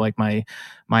terms of like my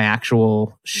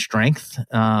actual strength.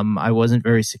 I wasn't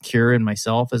very secure in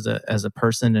myself as a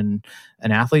person and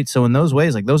an athlete. So in those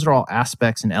ways, like those are all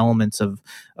aspects and elements of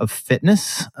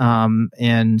fitness.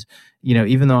 And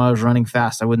even though I was running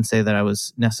fast, I wouldn't say that I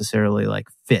was necessarily like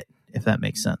fit, if that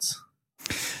makes sense.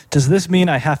 Does this mean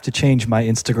I have to change my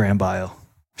Instagram bio?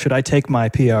 Should I take my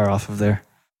PR off of there?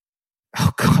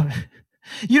 Oh God.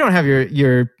 You don't have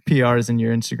your PRs in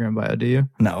your Instagram bio, do you?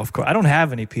 No, of course. I don't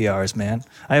have any PRs, man.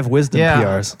 I have wisdom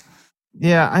PRs.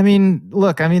 Yeah, I mean,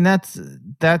 look, I mean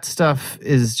that stuff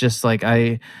is just like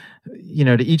to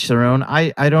each their own.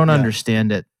 I don't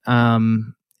understand it.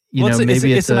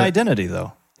 Maybe it's an identity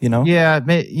though,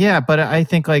 Yeah, but I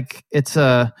think like it's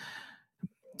not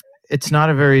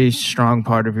a very strong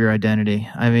part of your identity.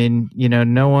 I mean,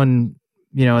 no one,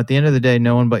 at the end of the day,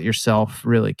 no one but yourself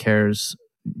really cares.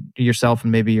 Yourself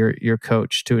and maybe your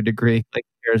coach to a degree like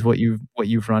cares what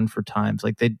you've run for times.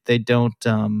 Like they don't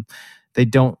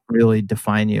really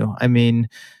define you. I mean,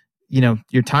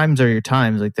 your times are your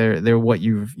times. Like they're what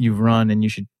you've run, and you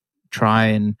should try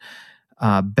and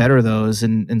better those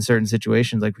in certain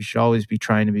situations. Like we should always be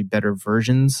trying to be better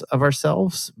versions of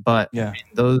ourselves. But yeah,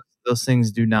 those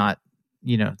things do not,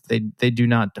 they do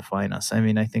not define us. I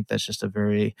mean, I think that's just a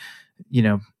very,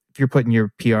 if you're putting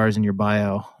your PRs in your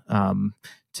bio,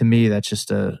 to me, that's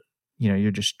just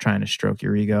you're just trying to stroke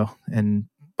your ego and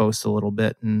boast a little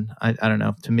bit. And I don't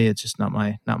know. To me, it's just not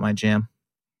my jam.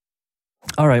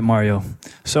 All right, Mario.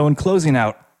 So in closing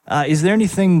out, is there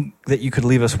anything that you could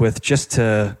leave us with just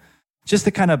to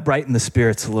kind of brighten the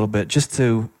spirits a little bit, just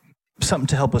to something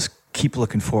to help us keep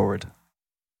looking forward?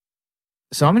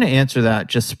 So I'm going to answer that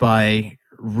just by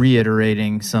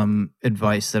reiterating some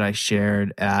advice that I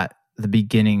shared at the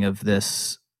beginning of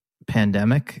this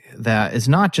pandemic that is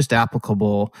not just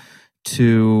applicable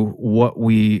to what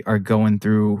we are going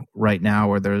through right now,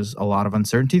 where there's a lot of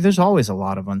uncertainty. There's always a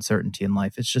lot of uncertainty in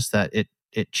life. It's just that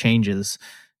it changes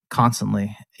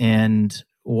constantly. And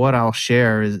what I'll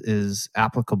share is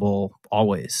applicable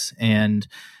always. And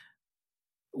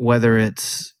whether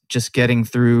it's just getting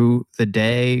through the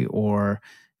day or,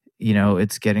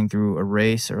 it's getting through a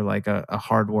race or like a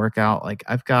hard workout, like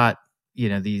I've got,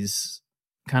 these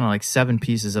kind of like 7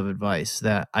 pieces of advice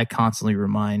that I constantly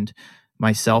remind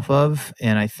myself of.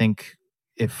 And I think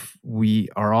if we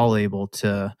are all able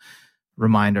to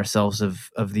remind ourselves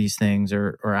of these things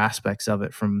or aspects of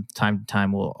it from time to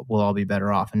time, we'll all be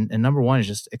better off. And number one is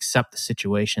just accept the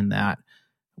situation that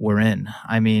we're in.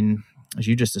 I mean, as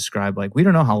you just described, like we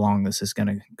don't know how long this is going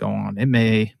to go on. It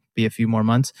may be a few more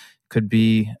months, could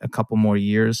be a couple more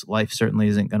years. Life certainly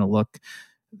isn't going to look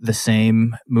the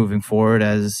same moving forward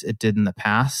as it did in the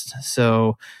past.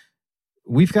 So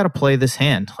we've got to play this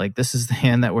hand. Like this is the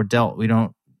hand that we're dealt. We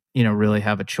don't, really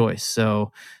have a choice.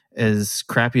 So as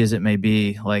crappy as it may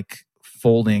be, like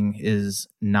folding is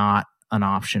not an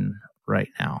option right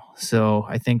now. So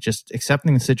I think just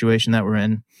accepting the situation that we're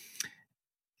in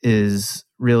is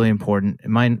really important. It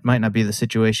might not be the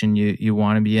situation you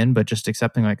want to be in, but just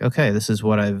accepting like, okay, this is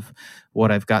what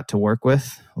I've got to work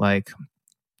with. Like,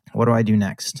 what do I do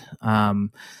next?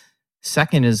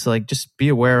 Second is like, just be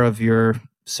aware of your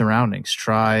surroundings.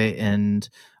 Try and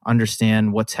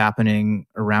understand what's happening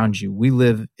around you. We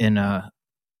live in a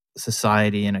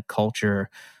society and a culture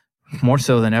more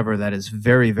so than ever that is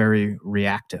very, very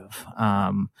reactive.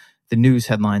 The news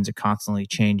headlines are constantly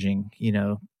changing.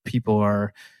 People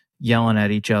are yelling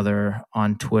at each other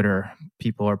on Twitter.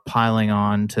 People are piling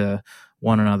on to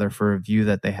one another for a view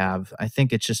that they have. I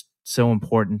think it's just so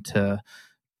important to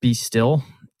be still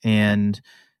and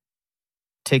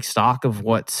take stock of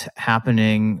what's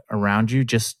happening around you.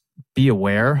 Just be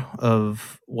aware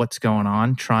of what's going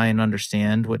on. Try and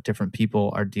understand what different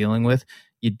people are dealing with.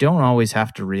 You don't always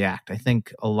have to react. I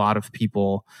think a lot of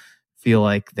people feel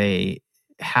like they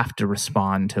have to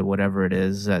respond to whatever it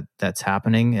is that's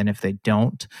happening. And if they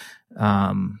don't,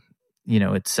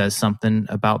 it says something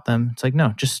about them. It's like,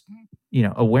 no, just,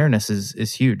 awareness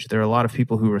is huge. There are a lot of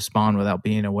people who respond without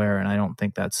being aware. And I don't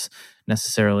think that's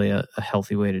necessarily a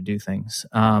healthy way to do things.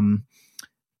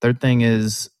 Third thing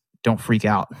is don't freak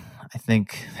out. I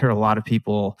think there are a lot of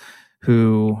people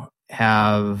who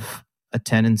have a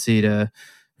tendency to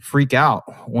freak out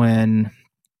when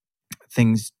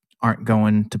things aren't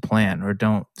going to plan or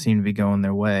don't seem to be going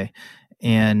their way.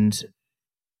 And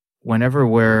whenever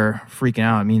we're freaking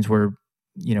out, it means we're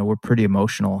we're pretty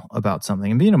emotional about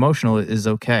something, and being emotional is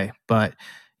okay. But,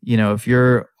 if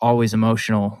you're always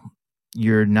emotional,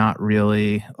 you're not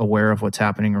really aware of what's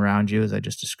happening around you, as I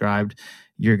just described.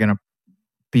 You're going to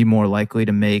be more likely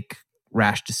to make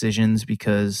rash decisions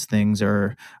because things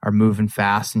are moving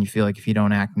fast, and you feel like if you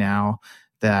don't act now,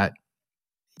 that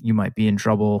you might be in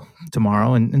trouble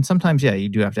tomorrow. And sometimes, yeah, you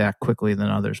do have to act quickly than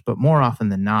others, but more often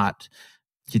than not,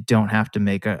 you don't have to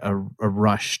make a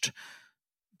rushed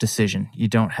decision. You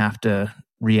don't have to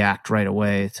react right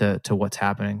away to what's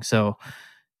happening. So,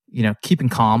 keeping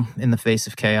calm in the face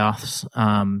of chaos,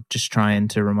 just trying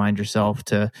to remind yourself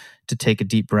to take a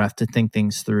deep breath, to think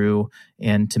things through,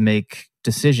 and to make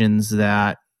decisions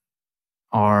that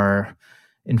are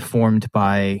informed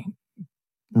by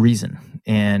reason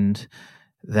and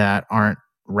that aren't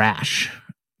rash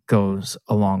goes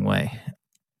a long way.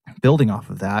 Building off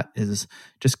of that is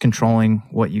just controlling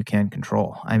what you can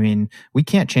control. I mean, we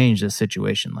can't change this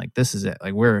situation. Like, this is it.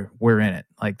 Like, we're in it.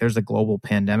 Like, there's a global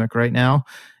pandemic right now,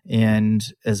 and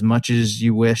as much as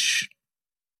you wish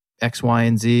X, Y,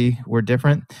 and Z were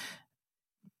different,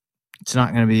 it's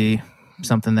not going to be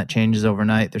something that changes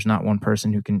overnight. There's not one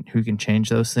person who can change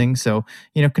those things. So,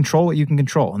 control what you can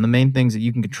control. And the main things that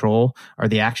you can control are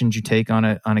the actions you take on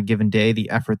a given day,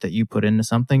 the effort that you put into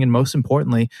something, and most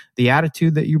importantly, the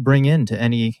attitude that you bring into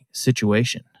any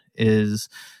situation is,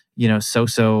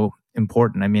 so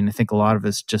important. I mean, I think a lot of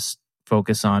us just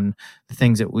focus on the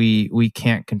things that we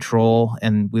can't control,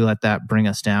 and we let that bring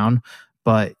us down.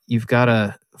 But you've got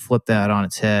to flip that on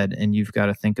its head, and you've got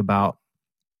to think about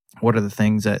what are the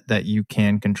things that you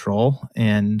can control.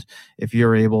 And if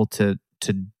you're able to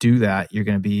do that, you're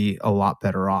going to be a lot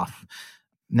better off.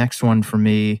 Next one for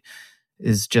me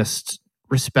is just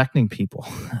respecting people.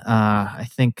 I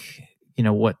think,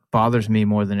 what bothers me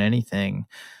more than anything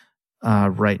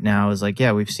right now is like,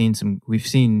 yeah, we've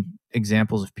seen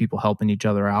examples of people helping each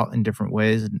other out in different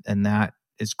ways. And that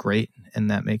is great.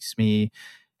 And that makes me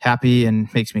happy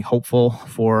and makes me hopeful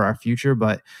for our future.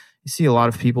 But you see a lot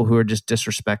of people who are just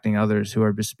disrespecting others, who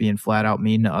are just being flat out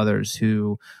mean to others,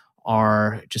 who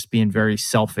are just being very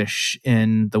selfish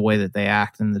in the way that they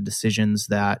act and the decisions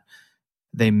that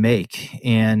they make.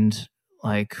 And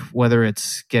like, whether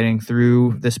it's getting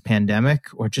through this pandemic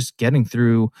or just getting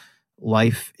through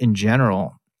life in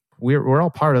general, we're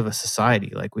all part of a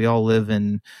society. Like, we're all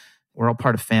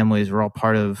part of families. We're all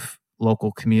part of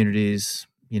local communities,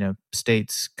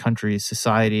 states, countries,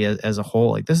 society as a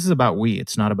whole. Like, this is about we,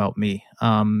 it's not about me.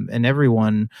 And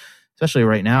everyone, especially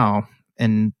right now,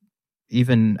 and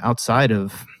even outside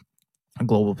of a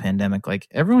global pandemic, like,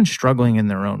 everyone's struggling in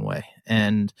their own way.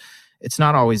 And it's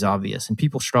not always obvious, and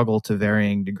people struggle to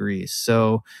varying degrees.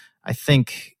 So I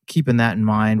think keeping that in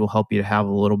mind will help you to have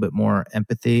a little bit more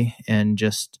empathy, and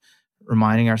just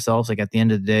reminding ourselves, like, at the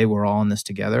end of the day, we're all in this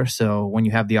together. So when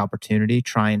you have the opportunity,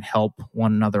 try and help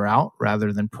one another out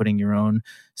rather than putting your own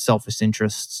selfish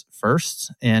interests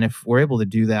first. And if we're able to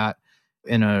do that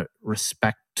in a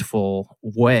respectful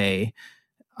way,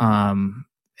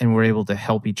 and we're able to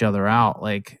help each other out,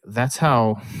 like, that's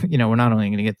how, we're not only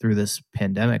going to get through this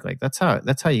pandemic, like, that's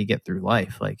how you get through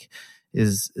life, like,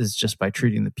 is just by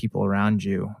treating the people around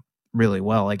you really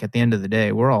well. Like, at the end of the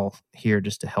day, we're all here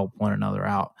just to help one another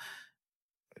out.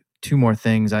 Two more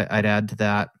things I'd add to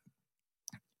that.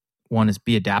 One is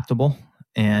be adaptable.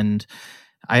 And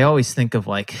I always think of,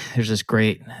 like, there's this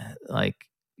great, like,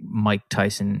 Mike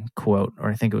Tyson quote, or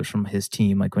I think it was from his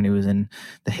team, like, when he was in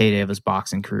the heyday of his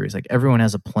boxing career. He's like, everyone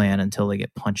has a plan until they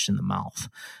get punched in the mouth.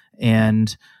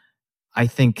 And I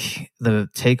think the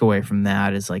takeaway from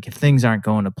that is, like, if things aren't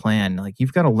going to plan, like,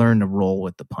 you've got to learn to roll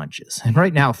with the punches. And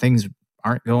right now, things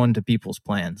aren't going to people's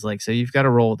plans. Like, so you've got to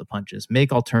roll with the punches,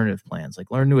 make alternative plans,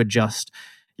 like, learn to adjust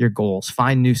your goals,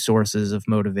 find new sources of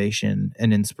motivation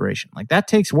and inspiration. Like, that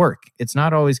takes work. It's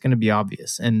not always going to be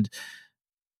obvious. And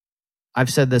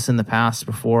I've said this in the past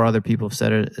before, other people have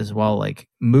said it as well, like,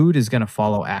 mood is going to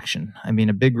follow action. I mean,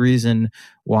 a big reason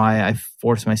why I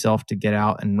force myself to get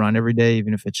out and run every day,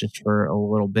 even if it's just for a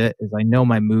little bit, is I know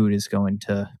my mood is going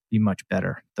to be much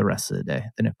better the rest of the day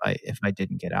than if I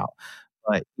didn't get out.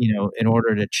 But, in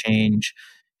order to change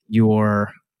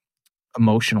your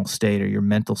emotional state or your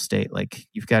mental state, like,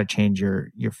 you've got to change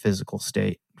your physical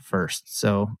state first.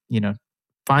 So,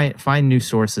 find new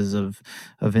sources of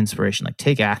inspiration, like,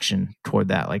 take action toward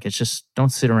that. Like, it's just,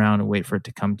 don't sit around and wait for it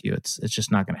to come to you. It's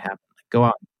just not going to happen. Like, go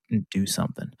out and do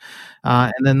something.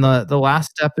 And then the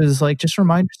last step is, like, just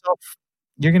remind yourself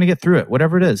you're going to get through it,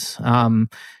 whatever it is.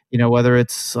 Whether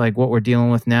it's like what we're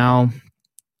dealing with now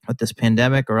with this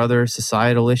pandemic or other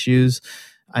societal issues.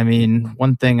 I mean,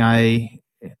 one thing I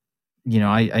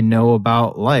I know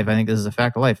about life. I think this is a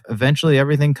fact of life. Eventually,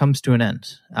 everything comes to an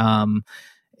end.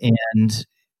 And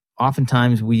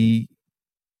oftentimes we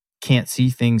can't see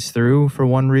things through for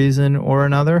one reason or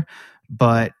another.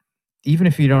 But even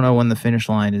if you don't know when the finish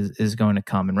line is going to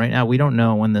come, and right now we don't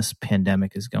know when this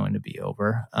pandemic is going to be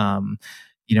over.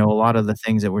 A lot of the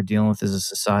things that we're dealing with as a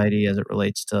society as it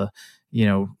relates to,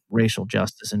 racial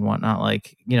justice and whatnot,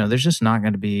 like, there's just not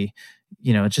going to be,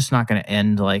 it's just not going to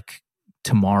end like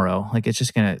tomorrow. Like, it's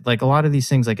just going to, like, a lot of these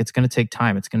things, like, it's going to take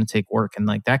time, it's going to take work. And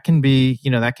like, that can be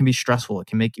stressful. It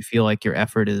can make you feel like your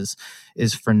effort is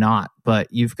for naught, but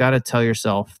you've got to tell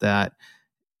yourself that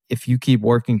if you keep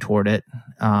working toward it,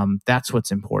 that's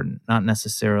what's important, not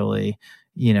necessarily,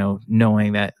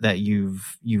 knowing that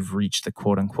you've reached the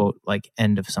quote unquote like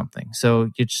end of something. So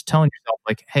you're just telling yourself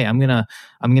like, hey, I'm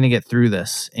gonna get through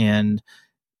this. And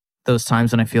those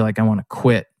times when I feel like I want to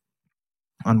quit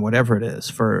on whatever it is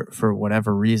for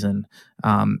whatever reason,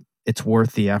 it's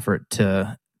worth the effort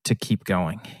to keep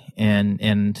going.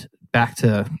 And back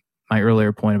to my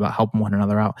earlier point about helping one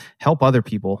another out, help other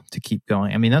people to keep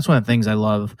going. I mean, that's one of the things I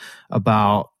love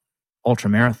about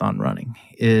ultramarathon running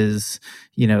is,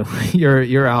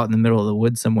 you're out in the middle of the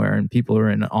woods somewhere and people are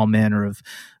in all manner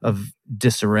of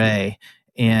disarray,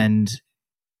 and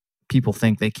people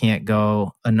think they can't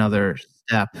go another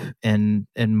step. And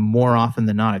more often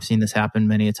than not, I've seen this happen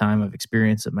many a time. I've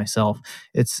experienced it myself.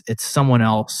 It's someone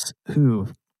else who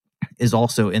is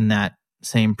also in that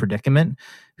same predicament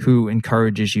who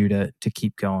encourages you to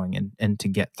keep going and to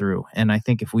get through. And I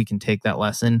think if we can take that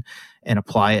lesson and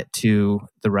apply it to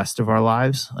the rest of our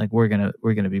lives, like we're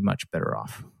gonna be much better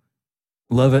off.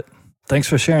 Love it. Thanks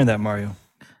for sharing that, Mario.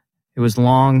 It was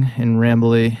long and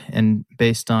rambly and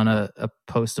based on a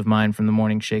post of mine from the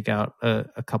Morning Shakeout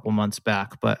a couple months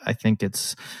back, but I think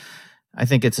it's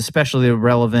especially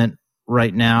relevant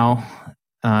right now,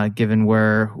 given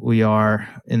where we are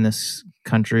in this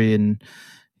country and,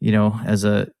 as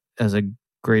a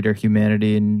greater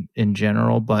humanity in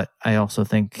general. But I also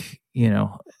think,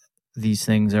 these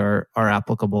things are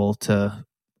applicable to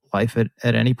life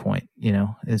at any point.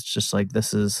 It's just like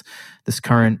this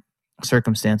current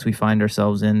circumstance we find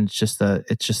ourselves in. It's just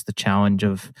the challenge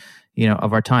of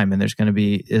our time. And there's going to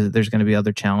be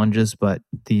other challenges, but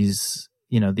these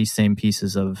same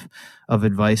pieces of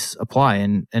advice apply,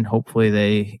 and hopefully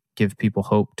they give people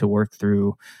hope to work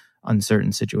through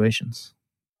uncertain situations.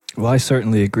 Well, I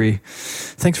certainly agree.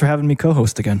 Thanks for having me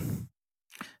co-host again.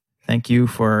 Thank you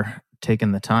for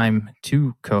taking the time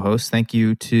to co-host. Thank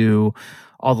you to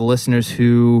all the listeners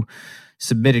who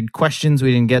submitted questions.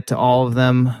 We didn't get to all of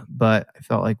them, but I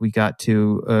felt like we got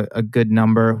to a good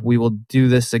number. We will do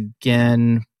this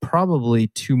again probably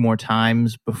 2 more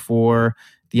times before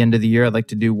the end of the year. I'd like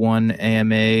to do 1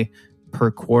 AMA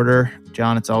per quarter.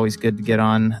 John, it's always good to get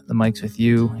on the mics with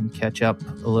you and catch up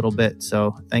a little bit.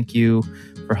 So thank you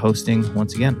for hosting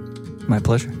once again. My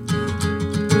pleasure.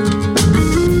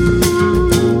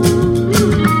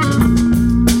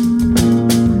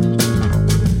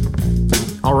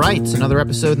 All right, it's another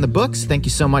episode in the books. Thank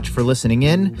you so much for listening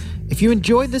in. If you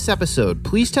enjoyed this episode,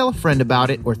 please tell a friend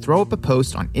about it or throw up a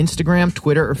post on Instagram,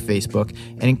 Twitter, or Facebook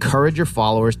and encourage your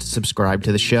followers to subscribe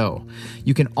to the show.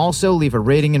 You can also leave a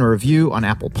rating and a review on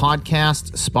Apple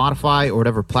Podcasts, Spotify, or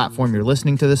whatever platform you're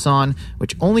listening to this on,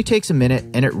 which only takes a minute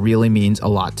and it really means a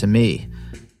lot to me.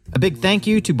 A big thank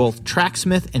you to both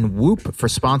Tracksmith and Whoop for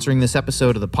sponsoring this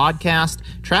episode of the podcast.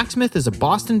 Tracksmith is a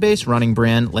Boston-based running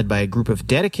brand led by a group of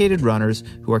dedicated runners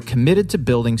who are committed to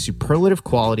building superlative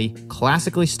quality,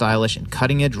 classically stylish, and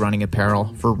cutting-edge running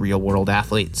apparel for real-world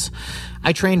athletes.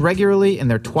 I train regularly in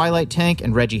their Twilight Tank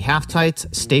and Reggie Half Tights,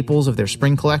 staples of their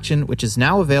spring collection, which is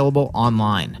now available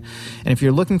online. And if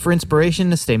you're looking for inspiration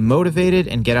to stay motivated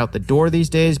and get out the door these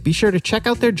days, be sure to check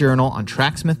out their journal on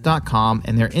Tracksmith.com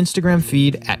and their Instagram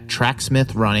feed at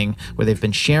Tracksmith Running, where they've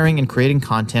been sharing and creating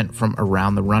content from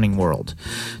around the running world.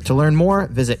 To learn more,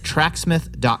 visit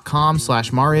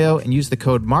Tracksmith.com/Mario and use the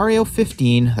code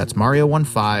Mario15, that's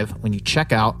Mario15, when you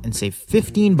check out and save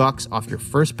 $15 off your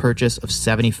first purchase of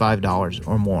 $75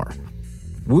 or more.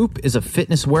 Whoop is a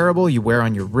fitness wearable you wear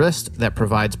on your wrist that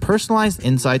provides personalized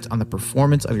insights on the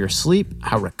performance of your sleep,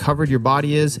 how recovered your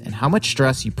body is, and how much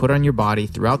stress you put on your body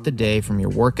throughout the day from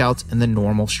your workouts and the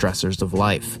normal stressors of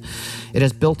life. It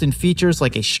has built-in features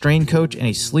like a strain coach and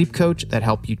a sleep coach that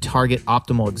help you target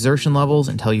optimal exertion levels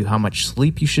and tell you how much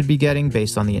sleep you should be getting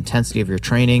based on the intensity of your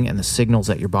training and the signals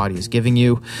that your body is giving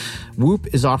you. Whoop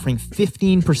is offering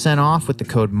 15% off with the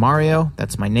code Mario,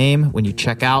 that's my name, when you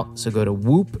check out. So go to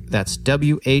Whoop, that's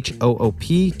WHOOP.com,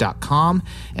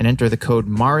 and enter the code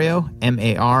Mario,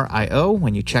 MARIO,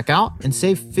 when you check out and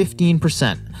save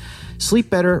 15%. Sleep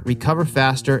better, recover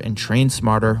faster, and train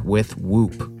smarter with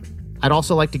Whoop. I'd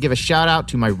also like to give a shout out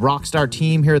to my rockstar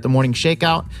team here at the Morning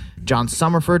Shakeout. John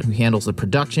Summerford, who handles the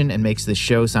production and makes this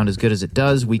show sound as good as it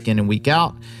does week in and week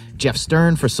out. Jeff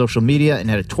Stern for social media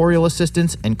and editorial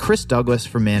assistance, and Chris Douglas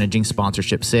for managing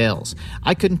sponsorship sales.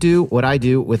 I couldn't do what I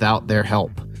do without their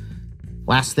help.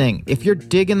 Last thing, if you're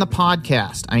digging the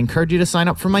podcast, I encourage you to sign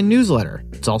up for my newsletter.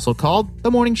 It's also called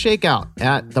The Morning Shakeout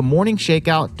at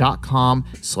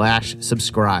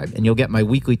themorningshakeout.com/subscribe. And you'll get my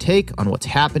weekly take on what's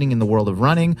happening in the world of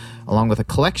running, along with a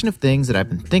collection of things that I've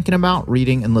been thinking about,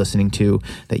 reading, and listening to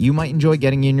that you might enjoy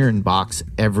getting in your inbox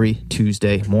every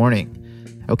Tuesday morning.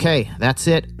 Okay, that's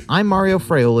it. I'm Mario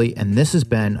Fraioli, and this has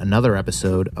been another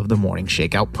episode of the Morning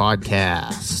Shakeout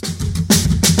Podcast.